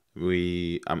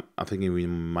 I'm thinking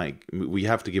we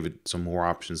have to give it some more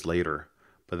options later,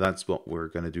 but that's what we're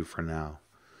gonna do for now.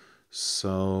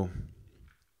 So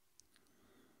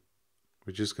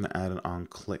we're just gonna add an on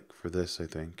click for this, I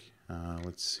think.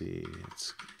 Let's see,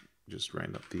 let's just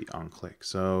round up the on click.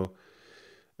 So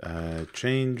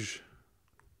change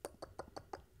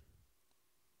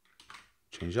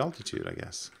altitude, I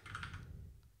guess.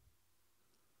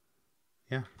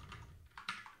 Yeah.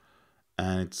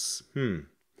 And it's,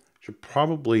 should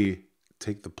probably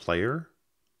take the player.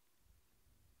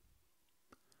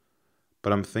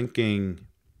 But I'm thinking,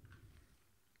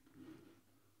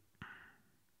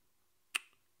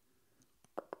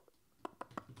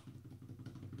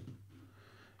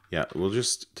 yeah, we'll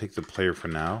just take the player for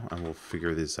now, and we'll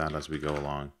figure this out as we go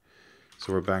along.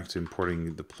 So we're back to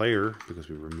importing the player because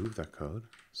we removed that code.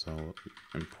 So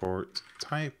import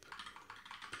type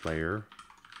player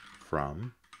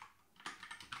from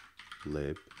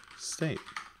lib state,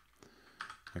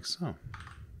 like so.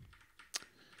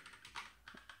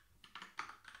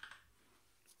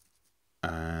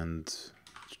 And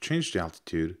to change the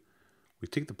altitude, we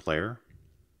take the player.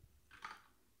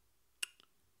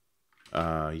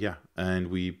 Yeah, and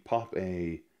we pop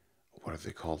a, what are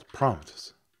they called?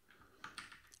 Prompt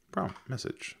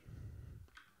message.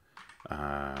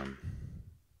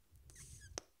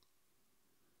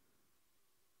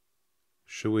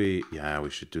 Should we? Yeah, we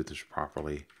should do this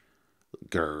properly.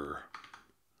 Grr.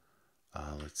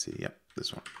 Let's see. Yep,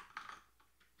 this one.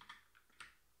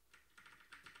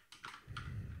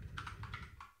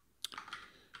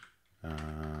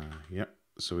 Yep.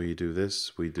 So we do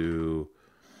this. We do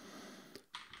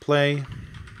play.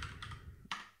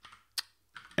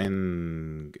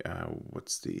 And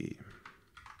what's the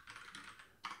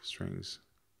strings?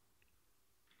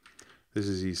 This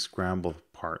is the scramble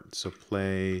part. So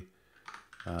play.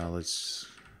 Let's.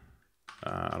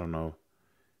 I don't know.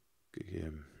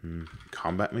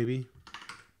 Combat maybe.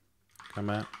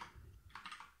 Combat.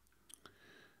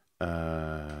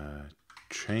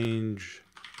 Change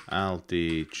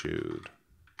altitude.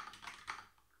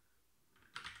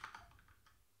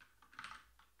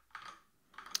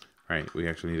 All right, we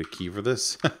actually need a key for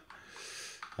this.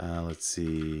 Let's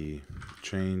see.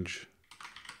 Change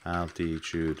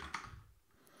altitude.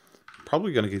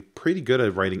 Probably going to get pretty good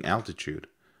at writing altitude.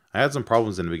 I had some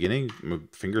problems in the beginning. My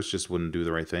fingers just wouldn't do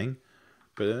the right thing.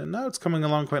 But now it's coming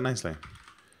along quite nicely.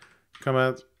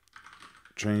 Combat.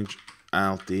 Change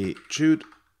altitude.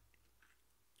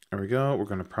 There we go. We're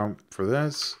going to prompt for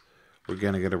this. We're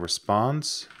going to get a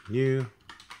response. New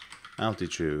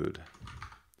altitude.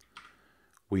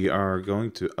 We are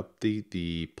going to update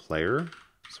the player.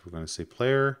 So we're going to say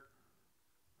player.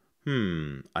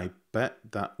 I bet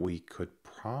that we could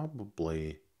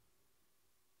probably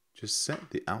just set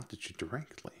the altitude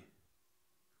directly.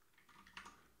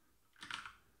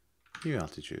 New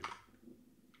altitude.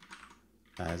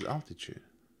 As altitude.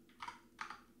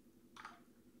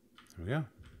 There we go.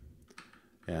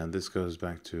 And this goes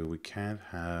back to, we can't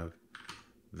have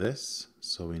this,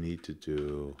 so we need to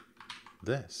do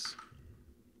this.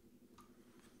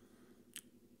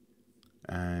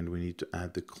 And we need to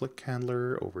add the click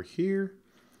handler over here.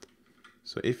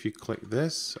 So if you click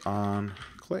this on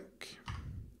click,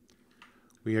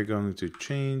 we are going to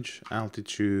change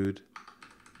altitude.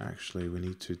 Actually, we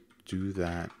need to do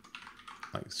that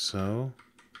like so,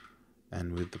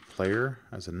 and with the player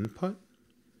as an input.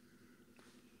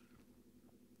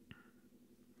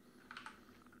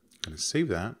 I'm going to save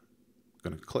that. I'm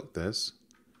going to click this.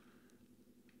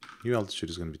 New altitude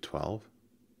is going to be 12.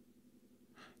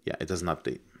 Yeah, it doesn't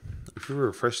update. If we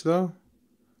refresh though,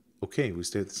 okay, we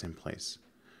stay at the same place.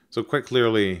 So quite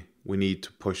clearly, we need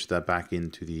to push that back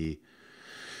into the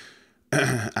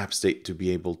app state to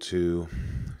be able to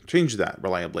change that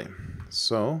reliably.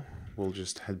 So we'll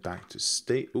just head back to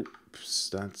state. Oops,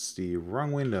 that's the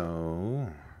wrong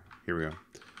window. Here we go.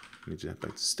 We need to head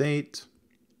back to state.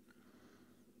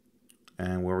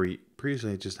 And where we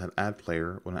previously just had add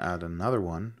player, we're going to add another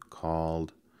one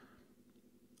called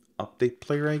update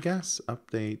player, I guess.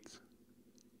 Update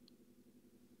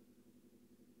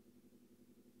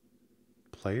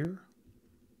player.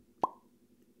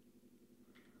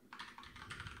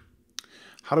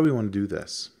 How do we want to do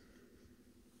this?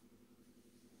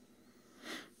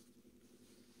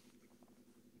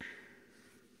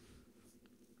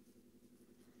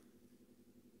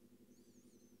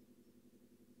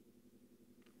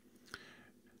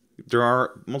 There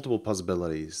are multiple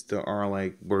possibilities. There are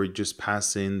like where we just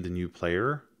pass in the new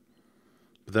player,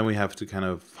 but then we have to kind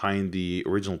of find the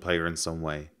original player in some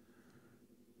way.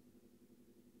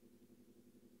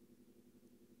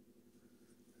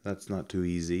 That's not too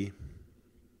easy,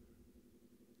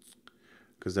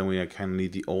 because then we kind of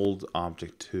need the old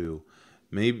object too.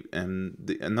 Maybe,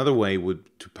 and another way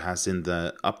would to pass in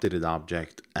the updated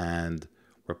object and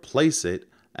replace it,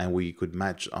 and we could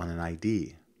match on an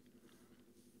ID.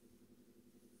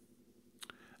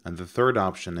 And the third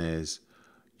option is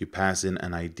you pass in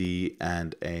an ID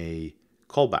and a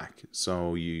callback.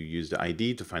 So you use the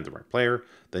ID to find the right player,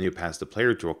 then you pass the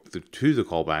player to the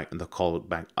callback, and the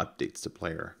callback updates the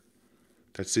player.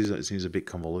 That seems a bit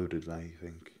convoluted, I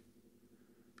think.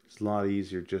 It's a lot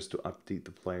easier just to update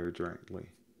the player directly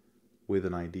with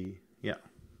an ID. Yeah,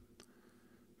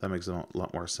 that makes a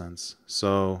lot more sense.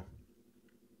 So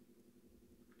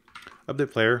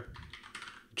update player,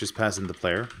 just pass in the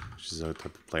player, which is our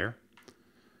type of player.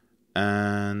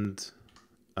 And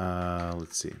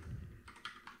let's see,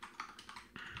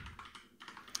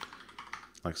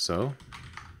 like so.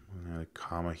 We'll add a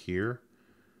comma here,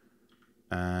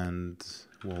 and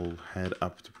we'll head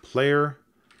up to player.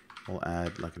 We'll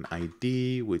add like an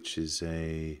ID, which is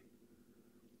a,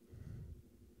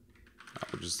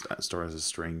 I'll just store as a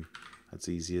string. That's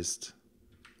easiest.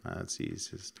 That's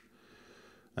easiest.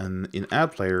 And in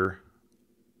add player,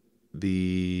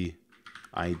 the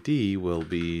ID will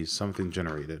be something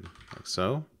generated, like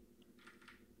so.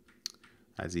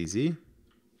 That's easy.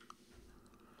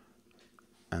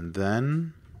 And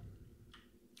then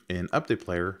in update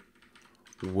player,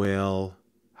 we'll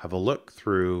have a look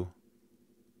through.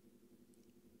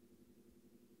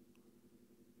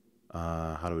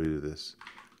 How do we do this?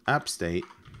 App state,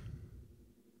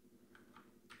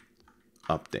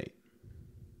 update.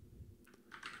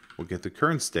 We'll get the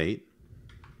current state.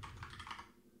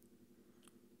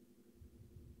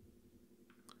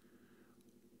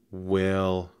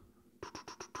 We'll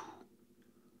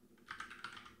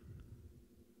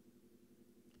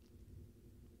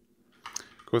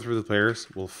go through the players.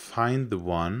 We'll find the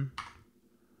one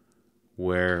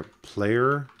where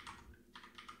player.id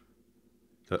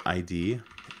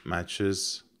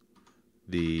matches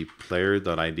the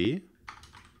player.id.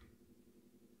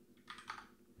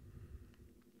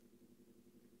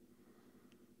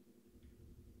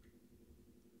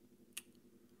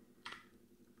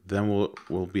 Then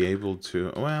we'll be able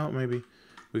to, well, maybe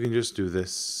we can just do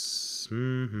this.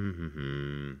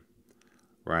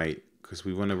 Right, because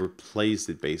we want to replace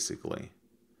it basically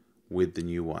with the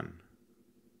new one.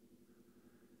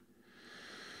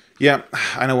 Yeah,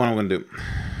 I know what I'm going to do.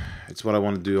 It's what I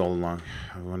want to do all along.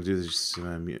 I want to do this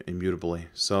immutably.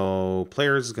 So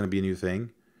players is going to be a new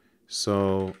thing.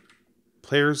 So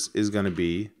players is going to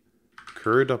be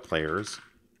curr.players,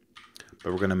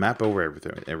 but we're going to map over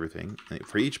everything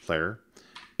for each player.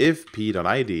 If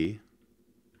p.id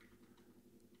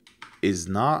is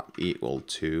not equal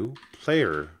to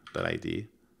player.id,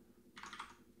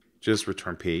 just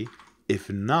return p. If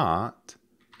not,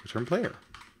 return player.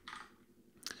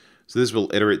 So this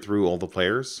will iterate through all the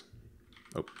players.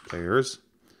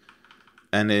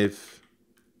 And if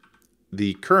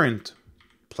the current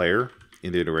player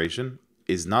in the iteration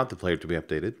is not the player to be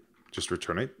updated, just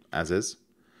return it as is.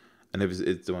 And if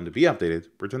it's the one to be updated,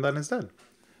 return that instead.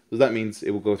 So that means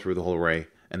it will go through the whole array,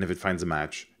 and if it finds a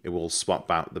match, it will swap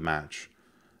out the match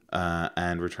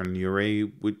and return a new array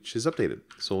which is updated.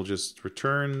 So we'll just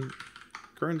return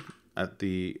current at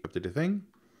the updated thing.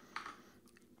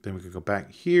 Then we can go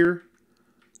back here.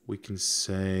 We can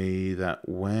say that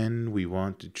when we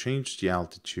want to change the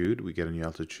altitude, we get a new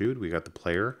altitude. We got the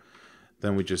player.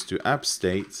 Then we just do app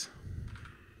state,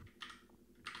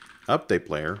 update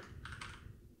player,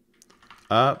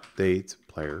 update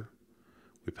player.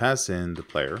 We pass in the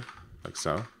player, like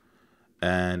so,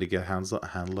 and it gets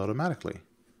handled automatically.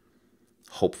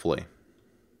 Hopefully.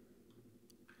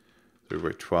 So we're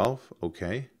at 12,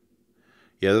 okay.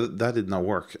 Yeah, that did not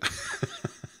work.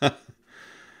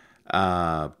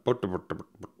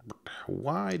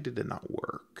 Why did it not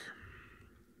work?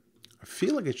 I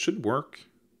feel like it should work.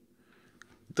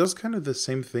 It does kind of the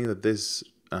same thing that this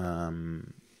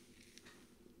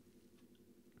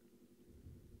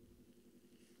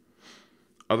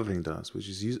other thing does, which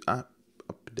is use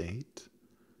update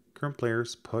current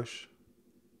players push.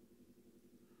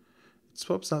 It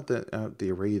swaps out the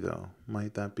array though.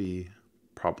 Might that be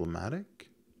problematic?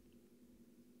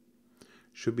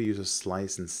 Should we use a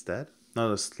slice instead?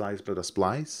 Not a slice, but a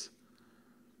splice.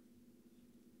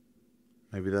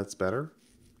 Maybe that's better.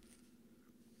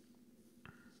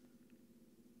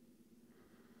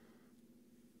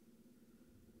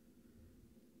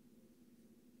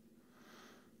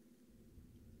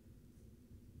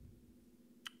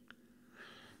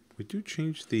 We do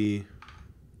change the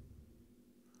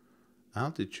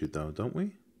altitude though, don't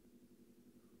we?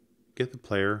 Get the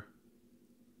player.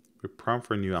 We prompt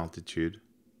for a new altitude.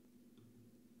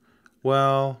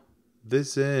 Well,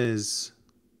 this is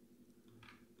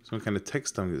some kind of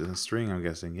text on a string, I'm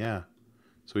guessing. Yeah.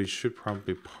 So we should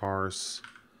probably parse.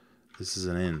 This is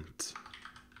an int.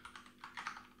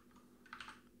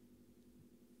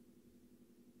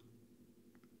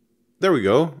 There we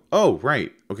go. Oh,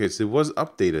 right. Okay, so it was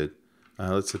updated.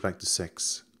 Let's get back to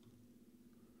 6.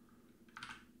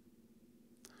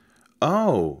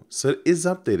 Oh, so it is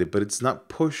updated, but it's not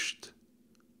pushed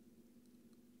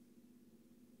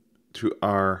to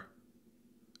our...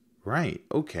 Right,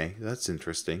 okay, that's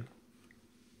interesting.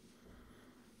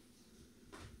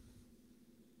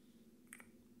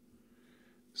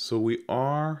 So we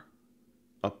are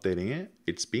updating it.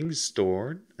 It's being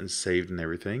stored and saved and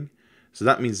everything. So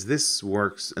that means this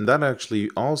works, and that actually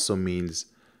also means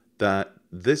that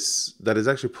that is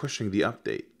actually pushing the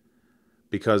update,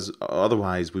 because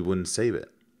otherwise we wouldn't save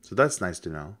it. So that's nice to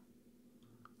know.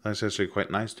 That's actually quite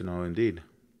nice to know indeed.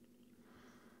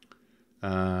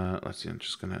 Let's see, I'm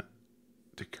just gonna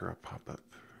take care of pop-up.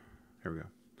 Here we go.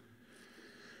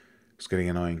 It's getting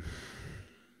annoying.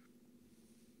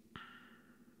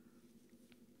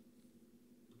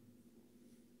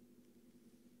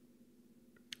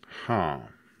 Huh.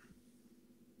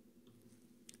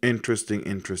 Interesting.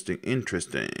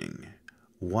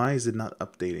 Why is it not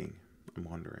updating? I'm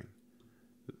wondering.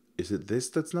 Is it this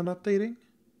that's not updating?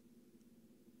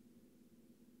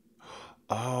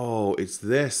 Oh, it's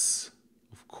this.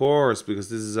 Of course, because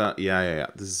this is a... Yeah.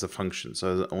 This is a function,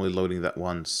 so I'm only loading that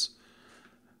once.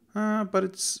 But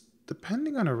it's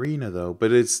depending on arena, though.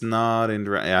 But it's not...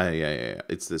 Yeah.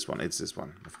 It's this one.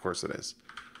 Of course it is.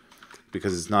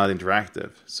 Because it's not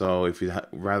interactive. So if you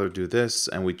rather do this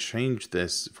and we change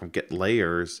this from get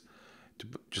layers to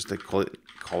just like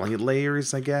calling it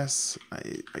layers, I guess.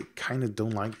 I kind of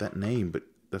don't like that name, but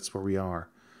that's where we are.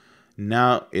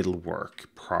 Now it'll work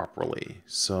properly.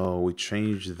 So we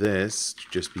change this to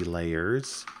just be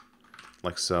layers,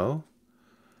 like so.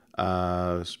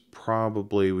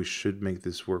 Probably we should make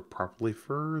this work properly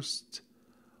first.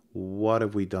 What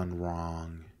have we done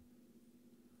wrong?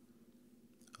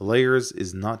 Layers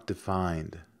is not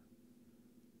defined.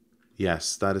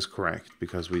 Yes, that is correct,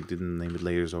 because we didn't name it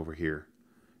layers over here.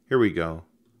 Here we go.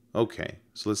 Okay,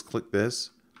 so let's click this.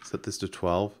 Set this to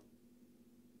 12.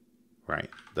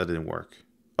 Right, that didn't work.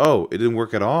 Oh, it didn't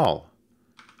work at all.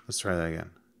 Let's try that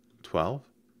again. 12?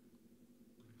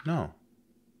 No.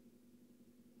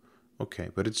 Okay,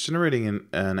 but it's generating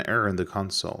an error in the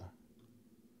console.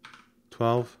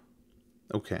 12?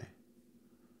 Okay.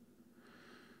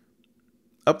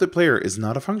 Update player is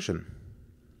not a function.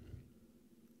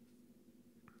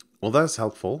 Well, that's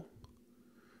helpful.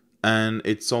 And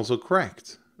it's also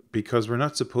correct, because we're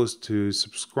not supposed to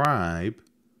subscribe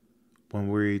when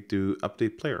we do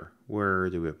update player.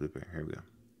 Where do we update player? Here we go.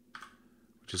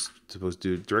 We're just supposed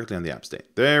to do directly on the app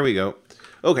state. There we go.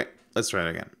 Okay, let's try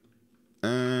it again.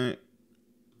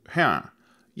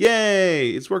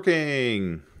 Yay! It's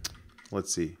working!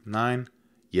 Let's see. 9.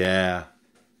 Yeah.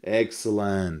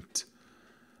 Excellent.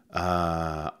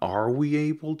 Are we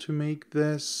able to make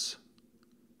this?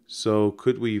 So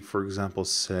could we, for example,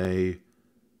 say...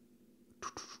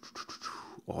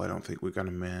 Oh, I don't think we're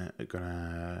gonna...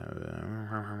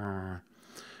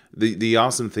 The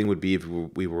awesome thing would be if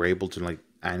we were able to like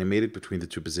animate it between the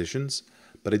two positions,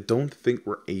 but I don't think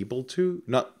we're able to.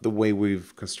 Not the way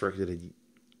we've constructed it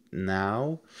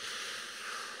now.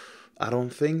 I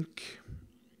don't think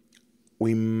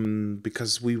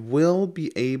because we will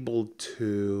be able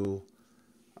to.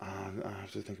 I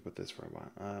have to think about this for a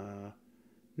while.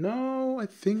 No, I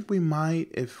think we might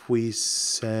if we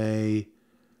say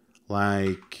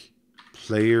like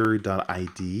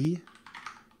player.id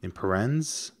in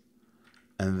parens,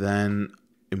 and then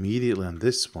immediately on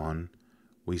this one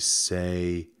we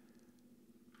say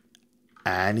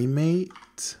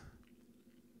animate,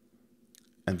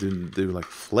 and then do like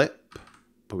flip,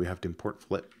 but we have to import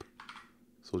flip.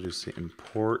 So we'll just say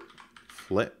import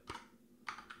flip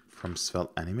from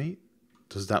Svelte animate.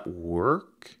 Does that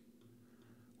work?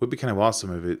 Would be kind of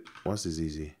awesome if it was this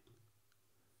easy.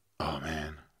 Oh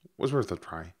man, it was worth a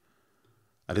try.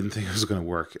 I didn't think it was gonna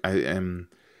work.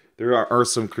 There are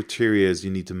some criteria you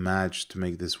need to match to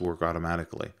make this work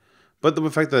automatically. But the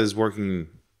fact that it's working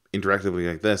interactively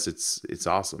like this, it's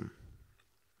awesome.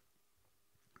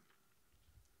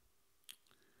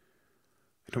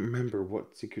 I don't remember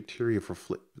what's the criteria for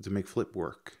flip to make flip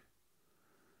work.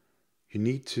 You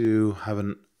need to have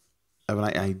an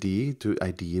ID to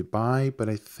ID it by, but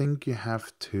I think you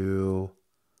have to.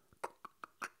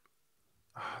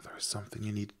 There's something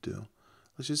you need to do.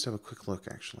 Let's just have a quick look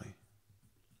actually.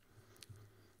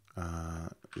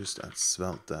 Just at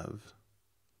Svelte Dev,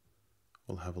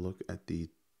 we'll have a look at the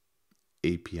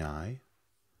API.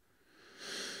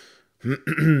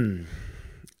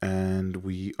 And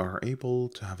we are able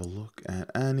to have a look at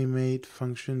animate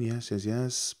function. Yes, yes,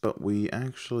 yes. But we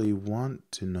actually want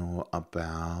to know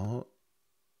about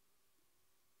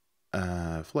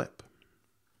flip.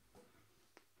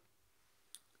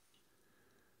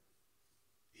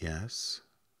 Yes.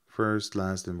 First,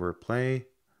 last, and word play.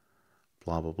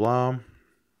 Blah, blah, blah.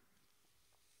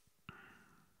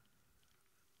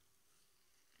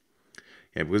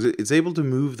 Yeah, because it's able to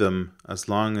move them as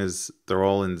long as they're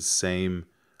all in the same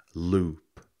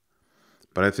loop.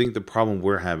 But I think the problem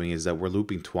we're having is that we're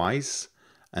looping twice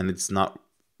and it's not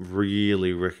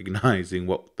really recognizing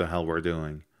what the hell we're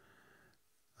doing.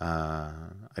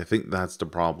 I think that's the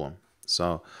problem.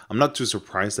 So I'm not too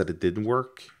surprised that it didn't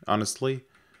work, honestly.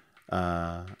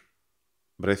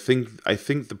 But I think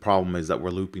the problem is that we're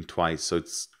looping twice, so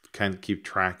it's can't keep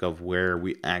track of where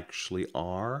we actually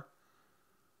are.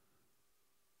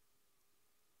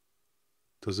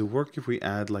 Does it work if we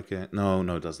add like a... No,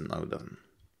 it doesn't. No, it doesn't.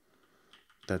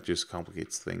 That just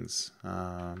complicates things.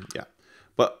 Yeah.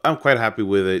 But I'm quite happy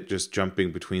with it just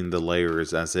jumping between the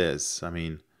layers as is. I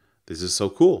mean, this is so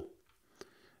cool.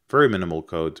 Very minimal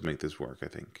code to make this work, I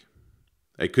think.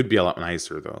 It could be a lot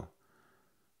nicer, though.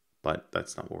 But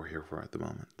that's not what we're here for at the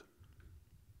moment.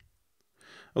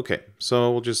 Okay,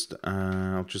 so we'll just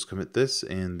I'll just commit this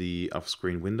in the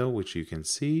off-screen window, which you can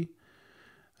see.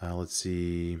 Let's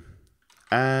see.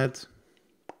 Add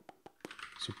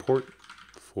support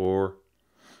for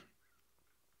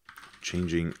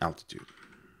changing altitude.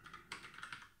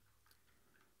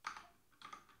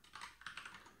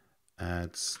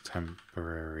 Adds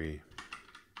temporary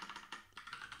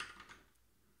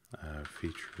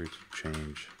feature to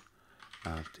change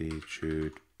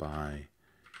altitude by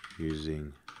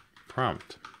using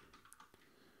prompt.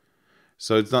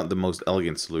 So it's not the most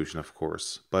elegant solution, of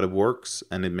course, but it works,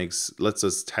 and it lets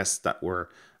us test that we're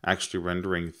actually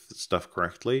rendering stuff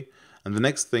correctly. And the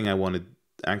next thing I want to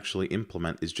actually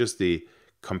implement is just the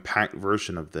compact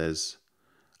version of this,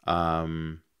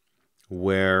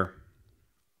 where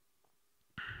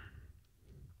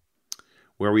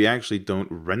we actually don't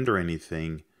render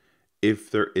anything if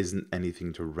there isn't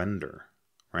anything to render,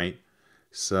 right?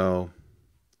 So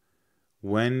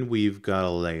when we've got a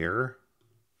layer,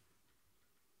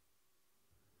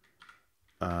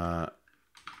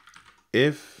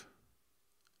 if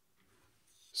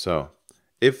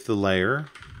the layer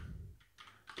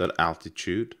dot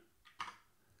altitude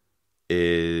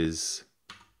is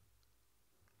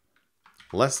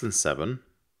less than 7,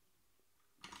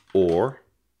 or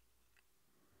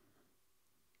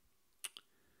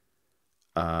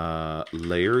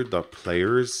layer dot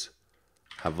players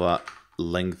have a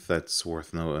length that's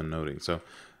worth noting. So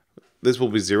this will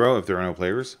be 0 if there are no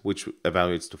players, which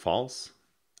evaluates to false.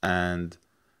 And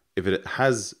if it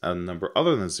has a number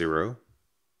other than 0,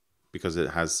 because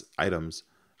it has items,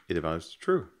 it evaluates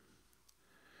true.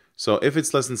 So if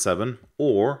it's less than 7,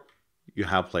 or you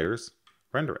have players,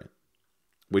 render it,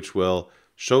 which will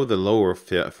show the lower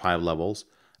 5 levels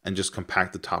and just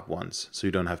compact the top ones, so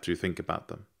you don't have to think about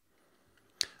them.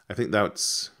 I think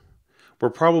we're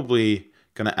probably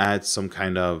going to add some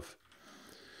kind of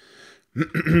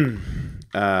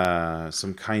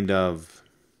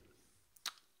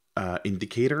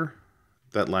indicator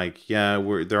that, like, yeah,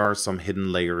 there are some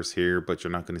hidden layers here, but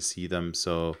you're not going to see them.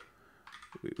 So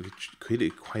we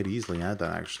could quite easily add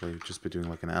that, actually, just by doing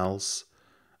like an else,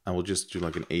 and we'll just do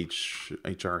like an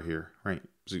HR here, right?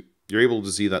 So you're able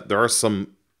to see that there are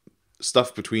some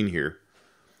stuff between here.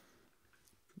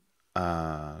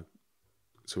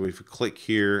 So if we click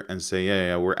here and say,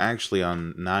 yeah, we're actually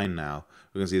on 9 now,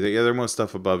 we can see that, yeah, there's more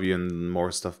stuff above you and more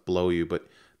stuff below you, but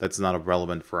that's not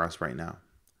relevant for us right now.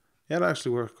 Yeah, it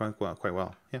actually worked quite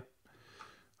well. Yeah,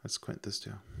 let's quit this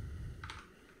too.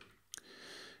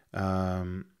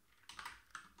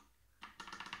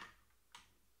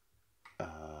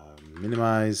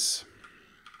 Minimize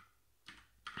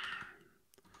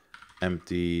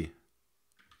empty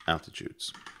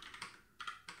altitudes.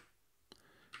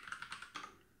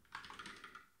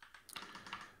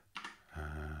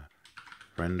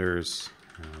 Renders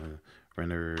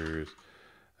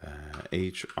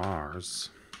HRs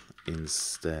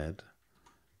instead.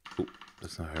 Oh,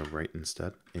 that's not how I write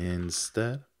instead.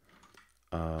 Instead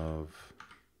of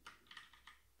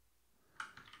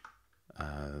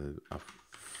a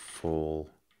full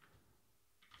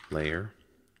layer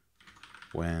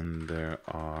when there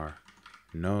are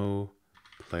no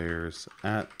players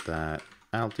at that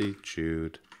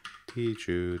altitude,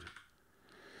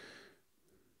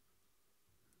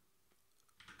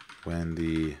 when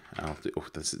the altitude,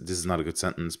 this is not a good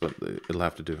sentence, but it'll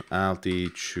have to do.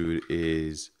 Altitude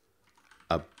is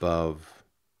above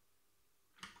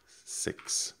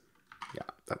 6. Yeah,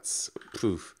 that's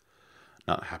proof.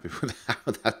 Not happy with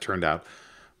how that turned out,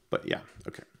 but yeah,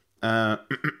 okay.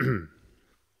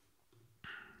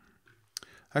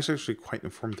 Actually quite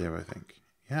informative, I think.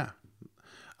 Yeah,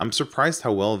 I'm surprised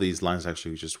how well these lines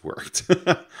actually just worked.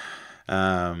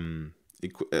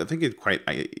 I think it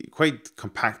quite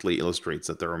compactly illustrates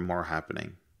that there are more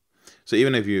happening. So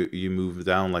even if you move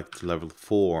down like to level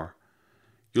 4,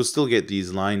 you'll still get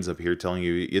these lines up here telling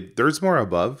you there's more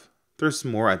above, there's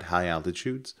more at high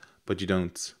altitudes, but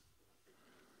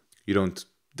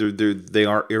they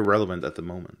are irrelevant at the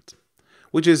moment,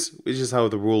 which is how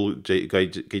the rule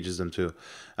gauges them too.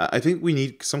 I think we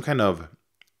need some kind of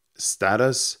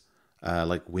status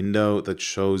like window that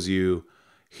shows you,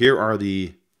 here are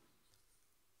the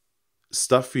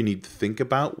stuff you need to think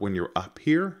about when you're up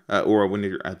here or when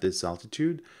you're at this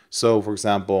altitude. So for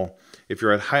example, if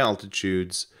you're at high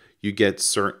altitudes, you get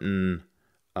certain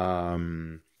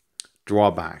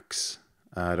drawbacks.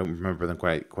 I don't remember them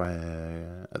quite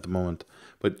at the moment,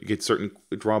 but you get certain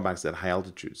drawbacks at high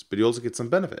altitudes, but you also get some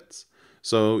benefits.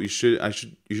 So you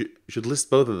should list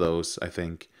both of those, I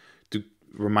think, to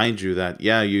remind you that,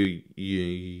 yeah,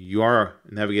 you are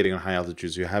navigating on high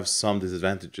altitudes, you have some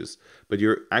disadvantages, but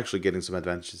you're actually getting some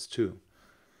advantages too.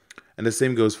 And the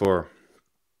same goes for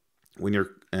when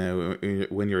you're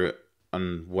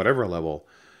on whatever level,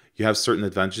 you have certain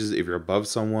advantages if you're above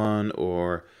someone,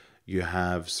 or you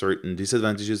have certain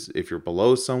disadvantages if you're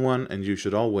below someone, and you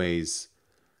should always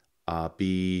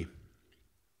be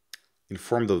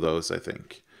informed of those, I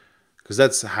think, because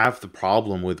that's half the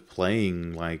problem with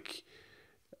playing like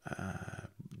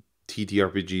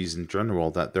TTRPGs in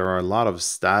general, that there are a lot of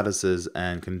statuses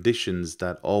and conditions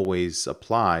that always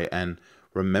apply, and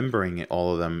remembering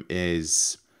all of them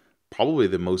is probably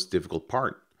the most difficult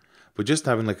part. But just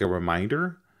having like a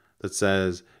reminder that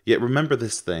says, yeah, remember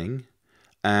this thing,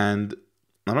 and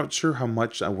I'm not sure how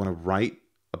much I want to write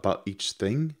about each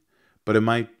thing, but it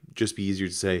might just be easier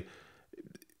to say,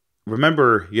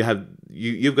 remember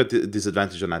you've got the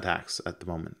disadvantage on attacks at the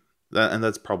moment, and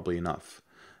that's probably enough.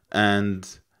 And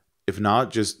if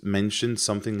not, just mention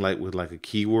something like with like a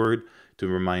keyword to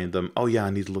remind them, oh yeah, I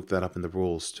need to look that up in the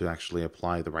rules to actually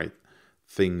apply the right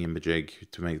thing in Majig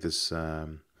to make this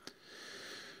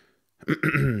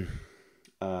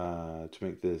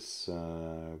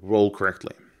roll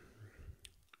correctly.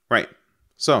 Right.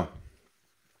 So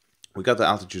we got the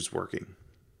altitudes working.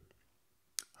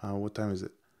 What time is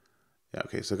it? Yeah,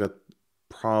 okay, so I got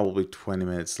probably 20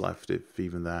 minutes left, if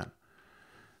even that.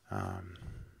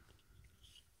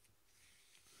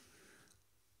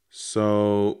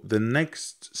 So the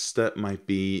next step might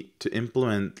be to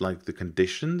implement like the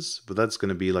conditions, but that's going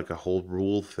to be like a whole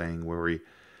rule thing where you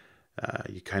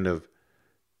kind of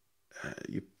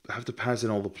you have to pass in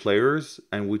all the players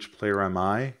and which player am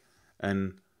I,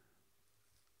 and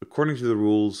according to the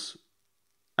rules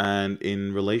and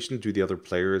in relation to the other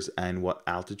players and what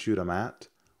altitude I'm at,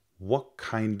 what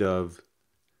kind of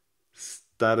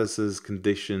statuses,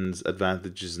 conditions,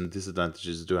 advantages, and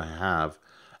disadvantages do I have,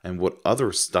 and what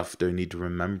other stuff do I need to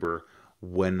remember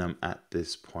when I'm at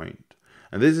this point.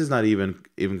 And this is not even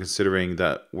considering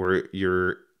that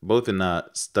you're both in a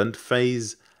stunt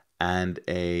phase and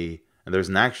there's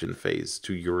an action phase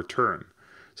to your turn.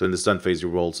 So in the stunt phase, you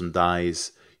roll some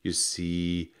dice, you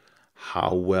see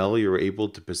how well you're able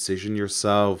to position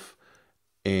yourself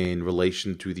in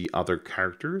relation to the other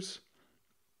characters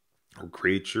or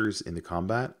creatures in the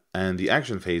combat. And the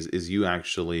action phase is you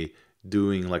actually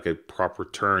doing like a proper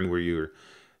turn where you're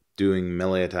doing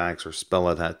melee attacks or spell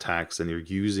attacks, and you're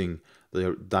using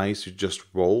the dice you just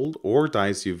rolled or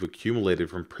dice you've accumulated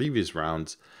from previous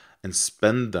rounds and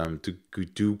spend them to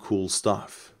do cool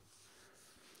stuff.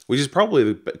 Which is probably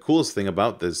the coolest thing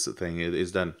about this thing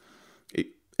is that it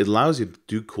allows you to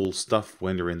do cool stuff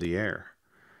when you're in the air.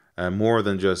 More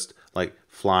than just like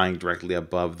flying directly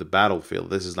above the battlefield.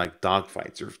 This is like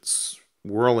dogfights. You're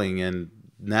swirling and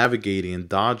navigating and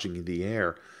dodging in the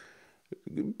air.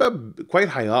 But quite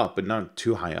high up, but not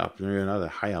too high up. You're not at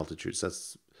high altitudes.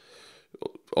 That's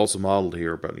also modeled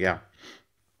here, but yeah.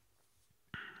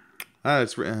 I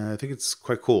think it's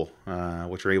quite cool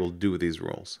what you're able to do with these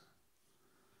rules.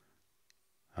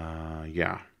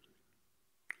 Yeah.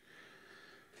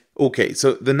 Okay,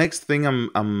 so the next thing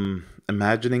I'm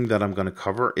imagining that I'm going to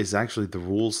cover is actually the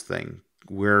rules thing,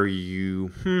 where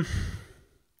you...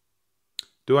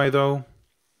 Do I, though?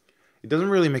 It doesn't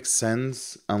really make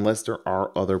sense unless there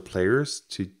are other players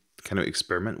to kind of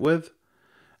experiment with.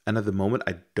 And at the moment,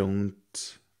 I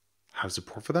don't have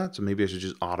support for that, so maybe I should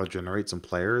just auto-generate some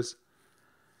players.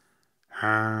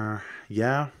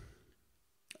 Yeah.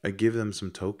 I give them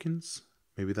some tokens.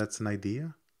 Maybe that's an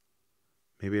idea.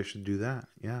 Maybe I should do that.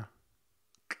 Yeah.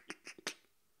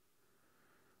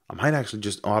 I might actually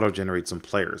just auto-generate some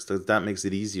players. That makes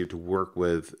it easier to work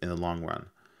with in the long run.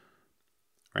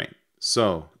 Right.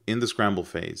 So, in the scramble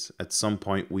phase, at some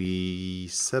point we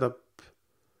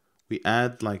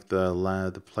add like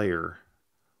the player.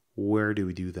 Where do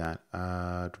we do that?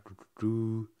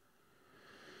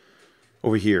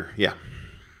 Over here. Yeah.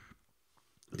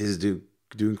 This is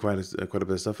doing quite a bit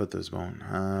of stuff at this moment.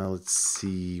 Let's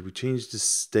see. We change the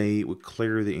state. We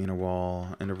clear the interval.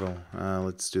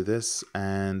 Let's do this,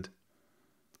 and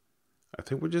I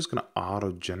think we're just gonna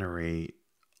auto generate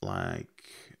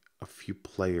like a few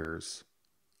players.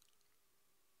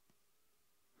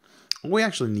 What we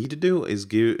actually need to do is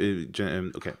give.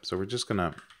 Okay, so we're just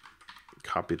gonna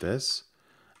copy this,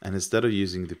 and instead of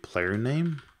using the player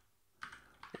name,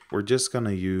 we're just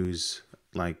gonna use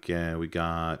like we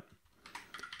got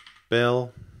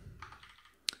Bill,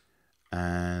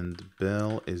 and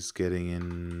Bill is getting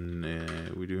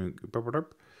in. We're doing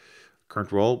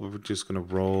current roll, but we're just gonna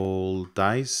roll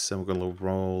dice, and we're gonna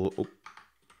roll.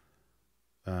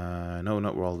 No,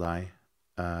 not roll die.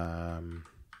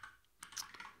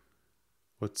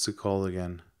 What's it called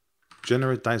again?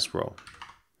 Generate dice roll.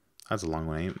 That's a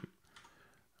long name.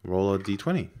 Roll a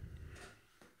d20.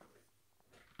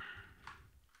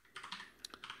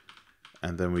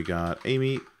 And then we got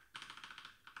Amy.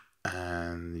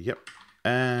 And yep.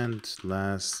 And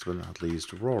last but not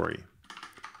least, Rory.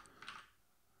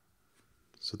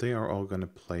 So they are all going to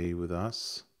play with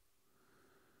us.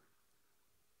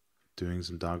 Doing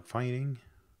some dog fighting.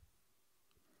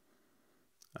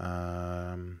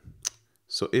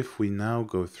 So if we now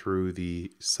go through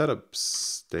the setup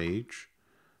stage,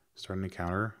 start an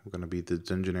encounter, we're going to be the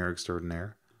Dungeonaire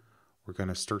Extraordinaire. We're going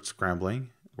to start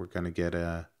scrambling. We're going to get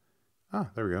a...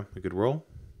 there we go. A good roll.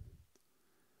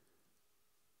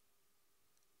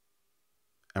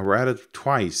 And we're at it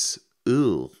twice.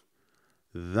 Ugh.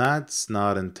 That's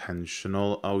not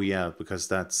intentional. Oh, yeah, because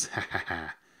that's...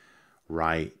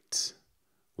 Right.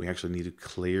 We actually need to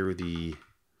clear the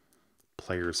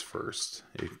players first,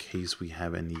 in case we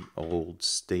have any old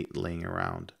state laying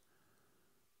around.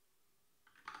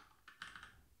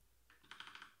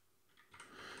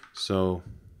 So...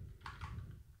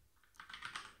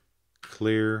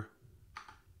 Clear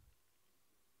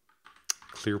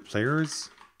players.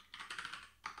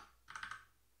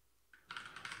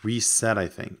 Reset, I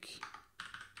think.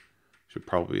 Should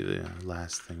probably be the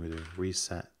last thing we do.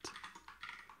 Reset.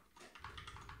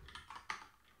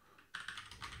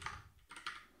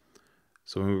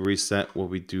 So when we reset, what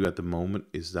we do at the moment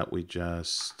is that we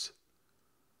just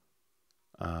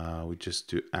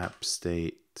do app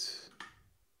state.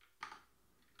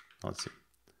 Let's see.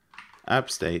 App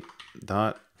state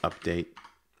dot update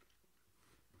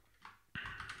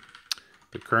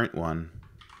the current one.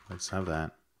 Let's have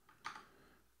that.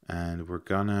 And we're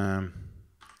gonna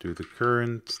do the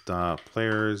current dot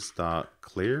players dot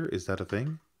clear. Is that a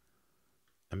thing?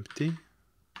 Empty?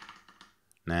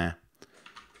 Nah.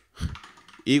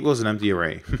 Equals an empty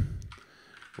array.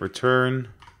 Return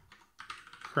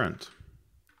current.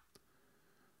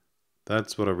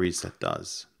 That's what a reset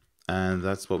does. And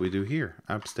that's what we do here.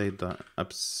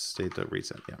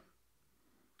 Upstate.reset, yeah.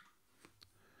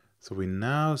 So we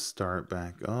now start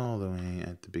back all the way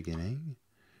at the beginning.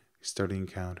 Starting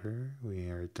counter. We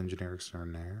are at Dungeoneer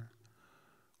Extraordinaire.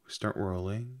 We start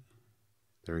rolling.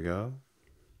 There we go.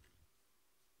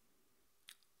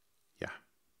 Yeah.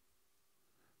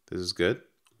 This is good.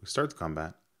 We start the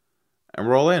combat. And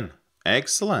roll in.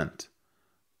 Excellent.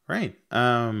 Right.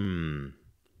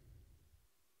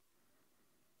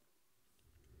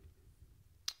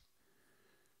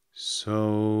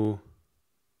 So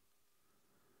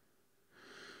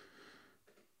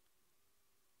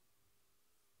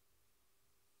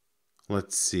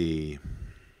let's see.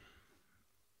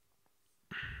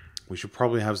 We should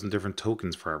probably have some different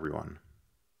tokens for everyone.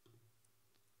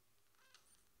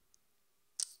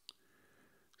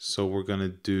 So we're gonna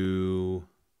do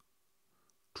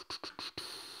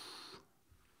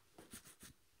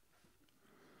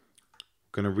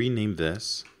rename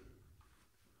this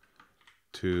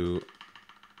to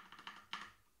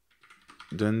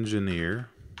Dungeoneer.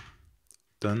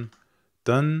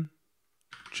 Dungeoneer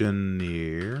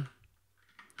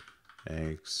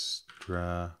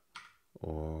Extra,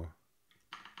 or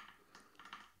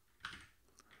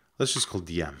let's just call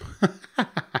DM.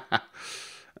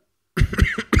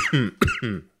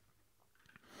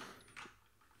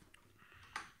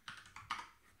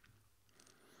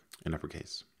 In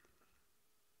uppercase.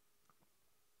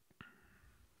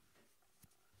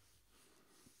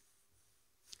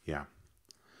 Yeah.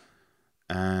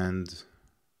 And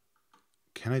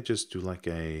can I just do like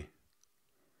a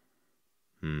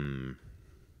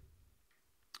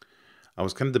I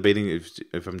was kind of debating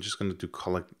if I'm just going to do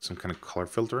some kind of color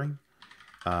filtering.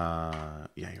 Yeah,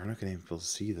 you're not going to be able to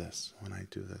see this when I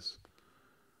do this.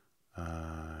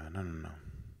 No.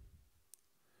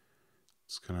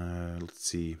 It's gonna, let's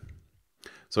see.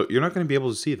 So you're not going to be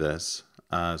able to see this.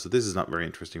 So this is not very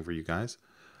interesting for you guys.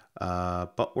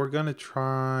 But we're going to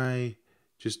try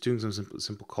just doing some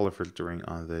simple color filtering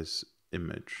on this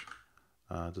image.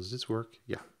 Does this work?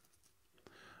 Yeah.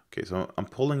 Okay, so I'm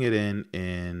pulling it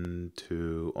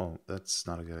into, oh, that's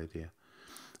not a good idea.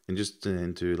 And just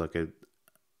into like an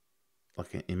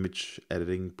image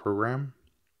editing program.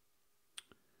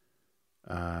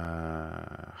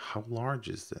 How large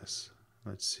is this?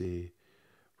 Let's see.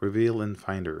 Reveal in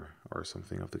Finder or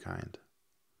something of the kind.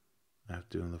 I have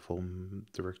to do in the full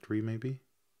directory maybe.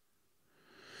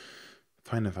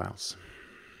 Find the files.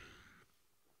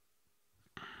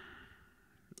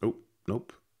 Oh,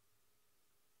 nope.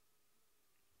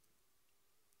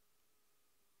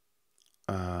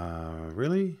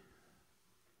 Really?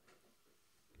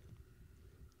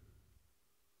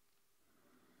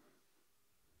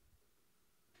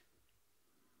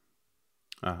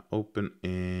 Open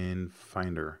in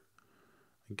Finder,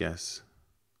 I guess.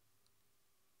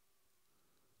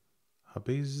 How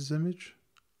big is this image?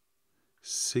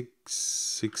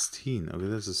 616. Okay,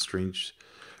 that's a strange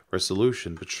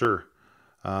resolution, but sure.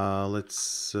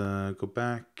 Let's go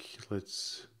back.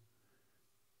 Let's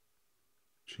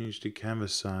change the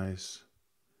canvas size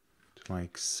to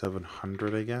like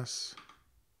 700, I guess.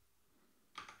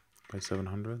 By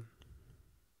 700.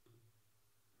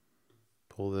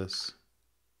 Pull this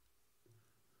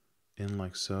in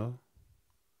like so.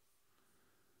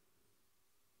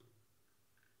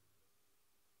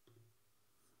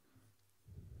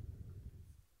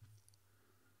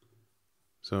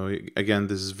 So again,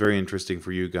 this is very interesting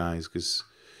for you guys,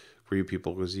 for you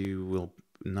people, because you will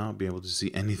not be able to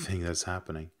see anything that's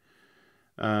happening.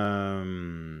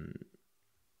 Am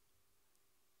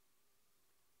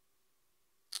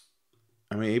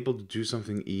I able to do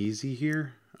something easy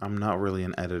here? I'm not really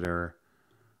an editor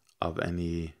of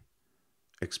any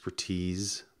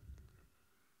expertise.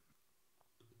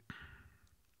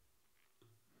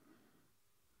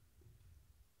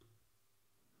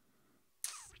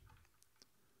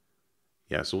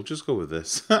 Yeah, so we'll just go with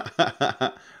this.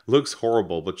 Looks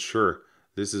horrible, but sure,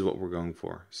 this is what we're going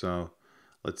for. So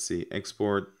let's see,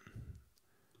 export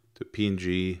to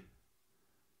PNG.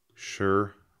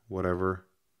 Sure, whatever.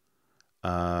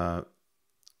 We're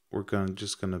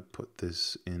just gonna put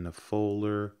this in a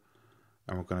folder,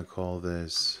 and we're gonna call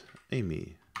this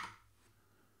Amy,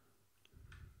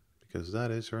 because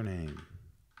that is her name.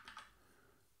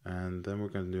 And then we're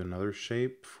going to do another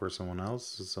shape for someone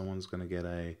else. So someone's going to get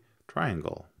a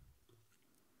triangle.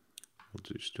 We'll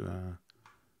just do a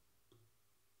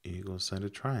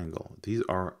eagle-sided triangle. These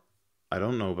are, I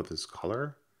don't know about this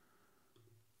color.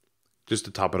 Just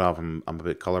to top it off, I'm a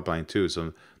bit colorblind too.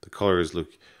 So the colors look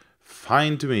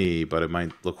fine to me, but it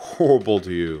might look horrible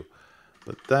to you.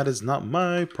 But that is not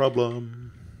my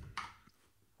problem.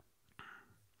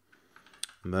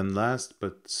 And then last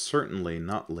but certainly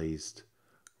not least,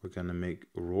 we're going to make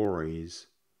Rory's,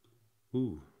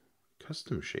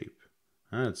 custom shape.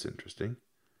 That's interesting.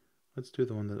 Let's do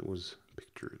the one that was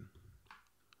pictured.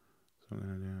 So I'm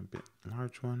going to do a bit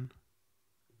large one,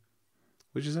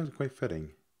 which is actually quite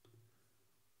fitting.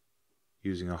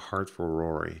 Using a heart for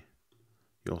Rory.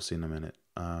 You'll see in a minute.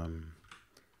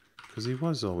 Because he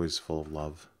was always full of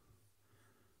love.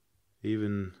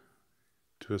 Even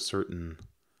to a certain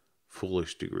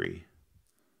foolish degree.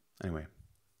 Anyway.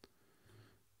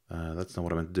 That's not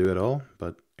what I meant to do at all,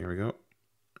 but here we go.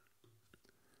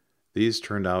 These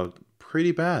turned out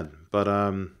pretty bad, but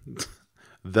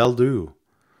they'll do.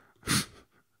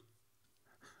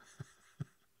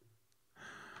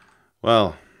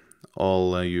 Well,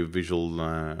 all you visual,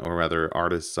 or rather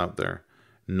artists out there,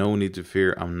 no need to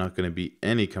fear, I'm not going to be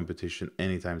any competition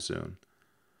anytime soon.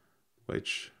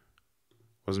 Which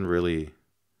wasn't really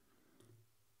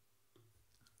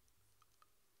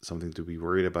something to be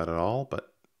worried about at all,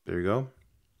 but there you go.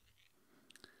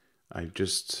 I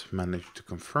just managed to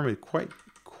confirm it quite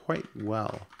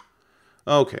well.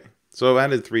 Okay, so I've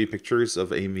added 3 pictures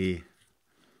of Amy,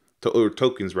 or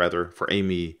tokens rather, for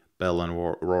Amy, Belle, and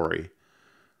Rory.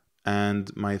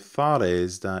 And my thought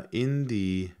is that in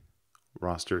the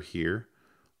roster here,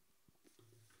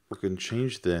 we're going to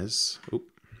change this.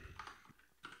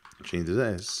 Change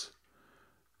this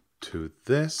to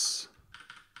this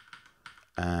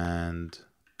and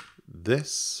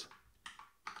this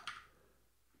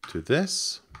to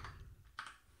this,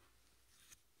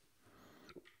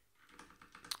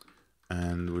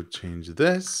 and we'll change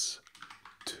this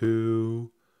to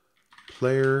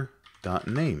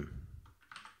player.name.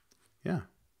 Yeah.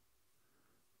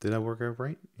 Did that work out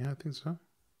right? Yeah, I think so.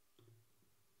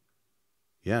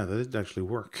 Yeah, that did actually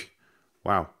work.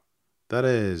 Wow. That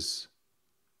is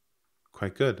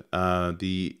quite good.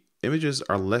 The images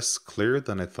are less clear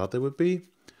than I thought they would be,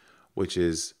 which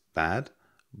is bad,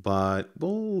 but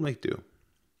we'll make do.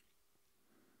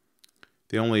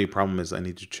 The only problem is I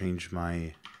need to change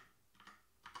my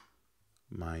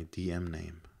DM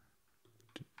name.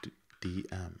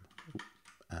 DM.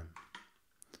 M.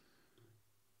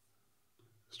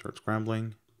 Start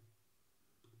scrambling.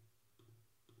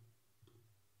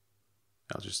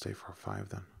 I'll just stay for 5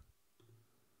 then.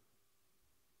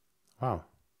 Wow.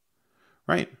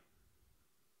 Right.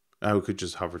 I could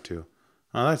just hover too.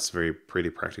 Oh, that's very pretty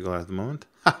practical at the moment.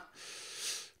 Ha!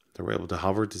 So we're able to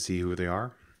hover to see who they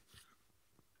are.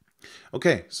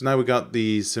 Okay, so now we got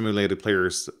the simulated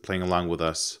players playing along with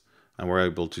us, and we're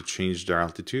able to change their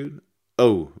altitude.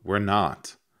 Oh, we're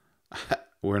not.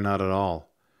 We're not at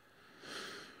all.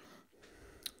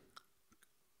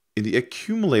 In the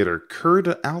accumulator, current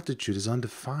altitude is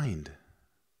undefined.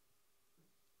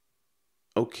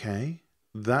 Okay,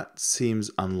 that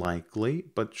seems unlikely,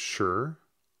 but sure.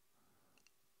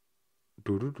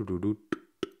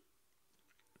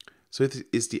 So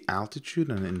is the altitude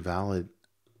an invalid?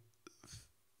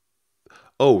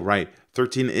 Oh, right.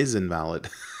 13 is invalid.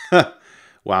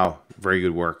 Wow, very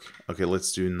good work. Okay,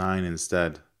 let's do 9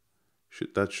 instead.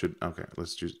 Okay,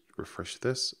 let's just refresh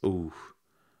this. Ooh,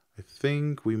 I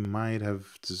think we might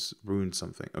have just ruined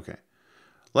something. Okay,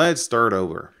 let's start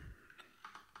over.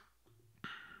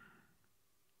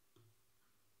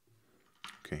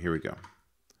 Okay, here we go.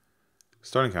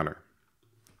 Starting counter.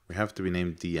 We have to be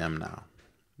named DM now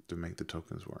to make the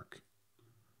tokens work.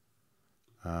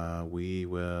 We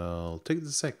will take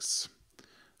the 6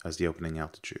 as the opening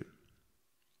altitude.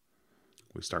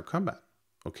 We start combat.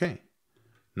 Okay.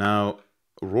 Now,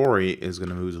 Rory is going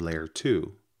to move to layer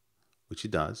 2, which he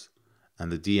does.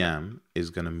 And the DM is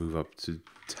going to move up to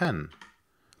 10,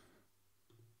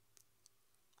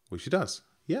 which he does.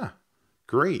 Yeah.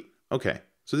 Great. Okay.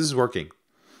 So this is working.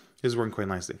 This is working quite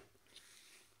nicely.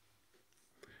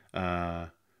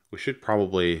 We should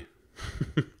probably...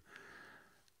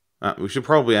 we should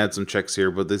probably add some checks here,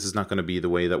 but this is not going to be the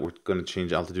way that we're going to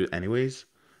change altitude anyways.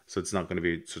 So it's not going to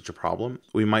be such a problem.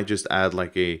 We might just add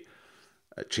like a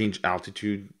change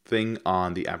altitude thing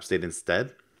on the app state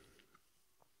instead.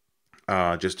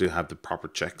 Just to have the proper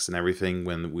checks and everything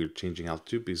when we're changing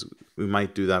altitude, because we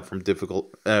might do that from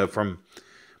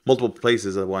multiple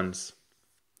places at once.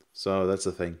 So that's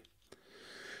the thing.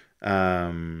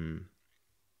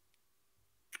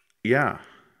 yeah.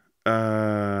 So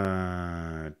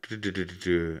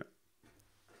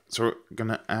we're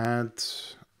gonna add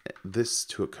this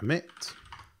to a commit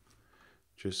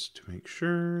just to make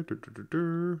sure.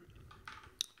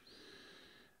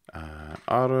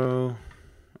 Auto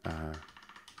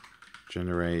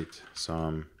generate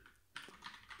some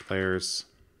players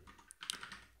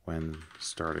when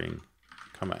starting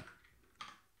commit.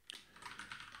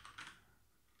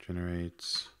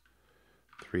 Generates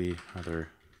 3 other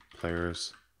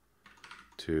players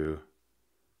to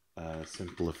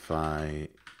simplify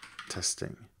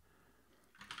testing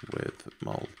with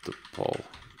multiple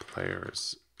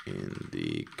players in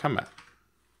the commit.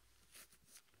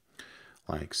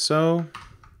 Like so.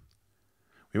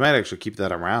 We might actually keep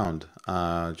that around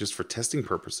just for testing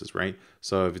purposes, right?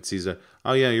 So if it sees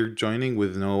oh yeah, you're joining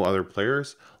with no other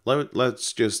players,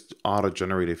 let's just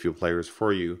auto-generate a few players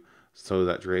for you so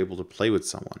that you're able to play with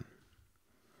someone.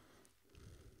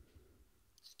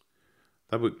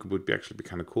 That would be actually be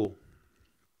kind of cool.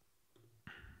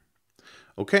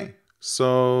 Okay,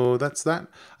 so that's that.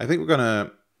 I think we're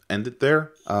gonna end it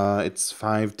there. It's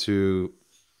 5 to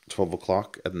 12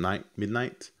 o'clock at night,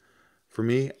 midnight for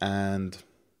me, and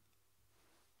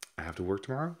I have to work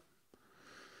tomorrow.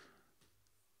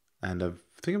 And I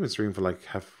think I've been streaming for like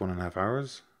 1.5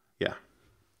 hours. Yeah,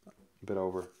 a bit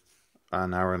over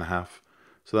an hour and a half.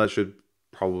 So that should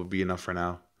probably be enough for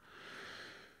now.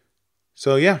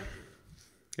 So yeah,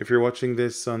 if you're watching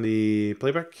this on the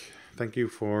playback, thank you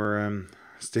for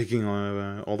sticking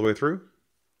all the way through.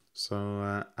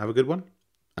 So have a good one,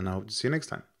 and I hope to see you next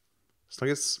time.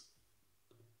 Snaggis.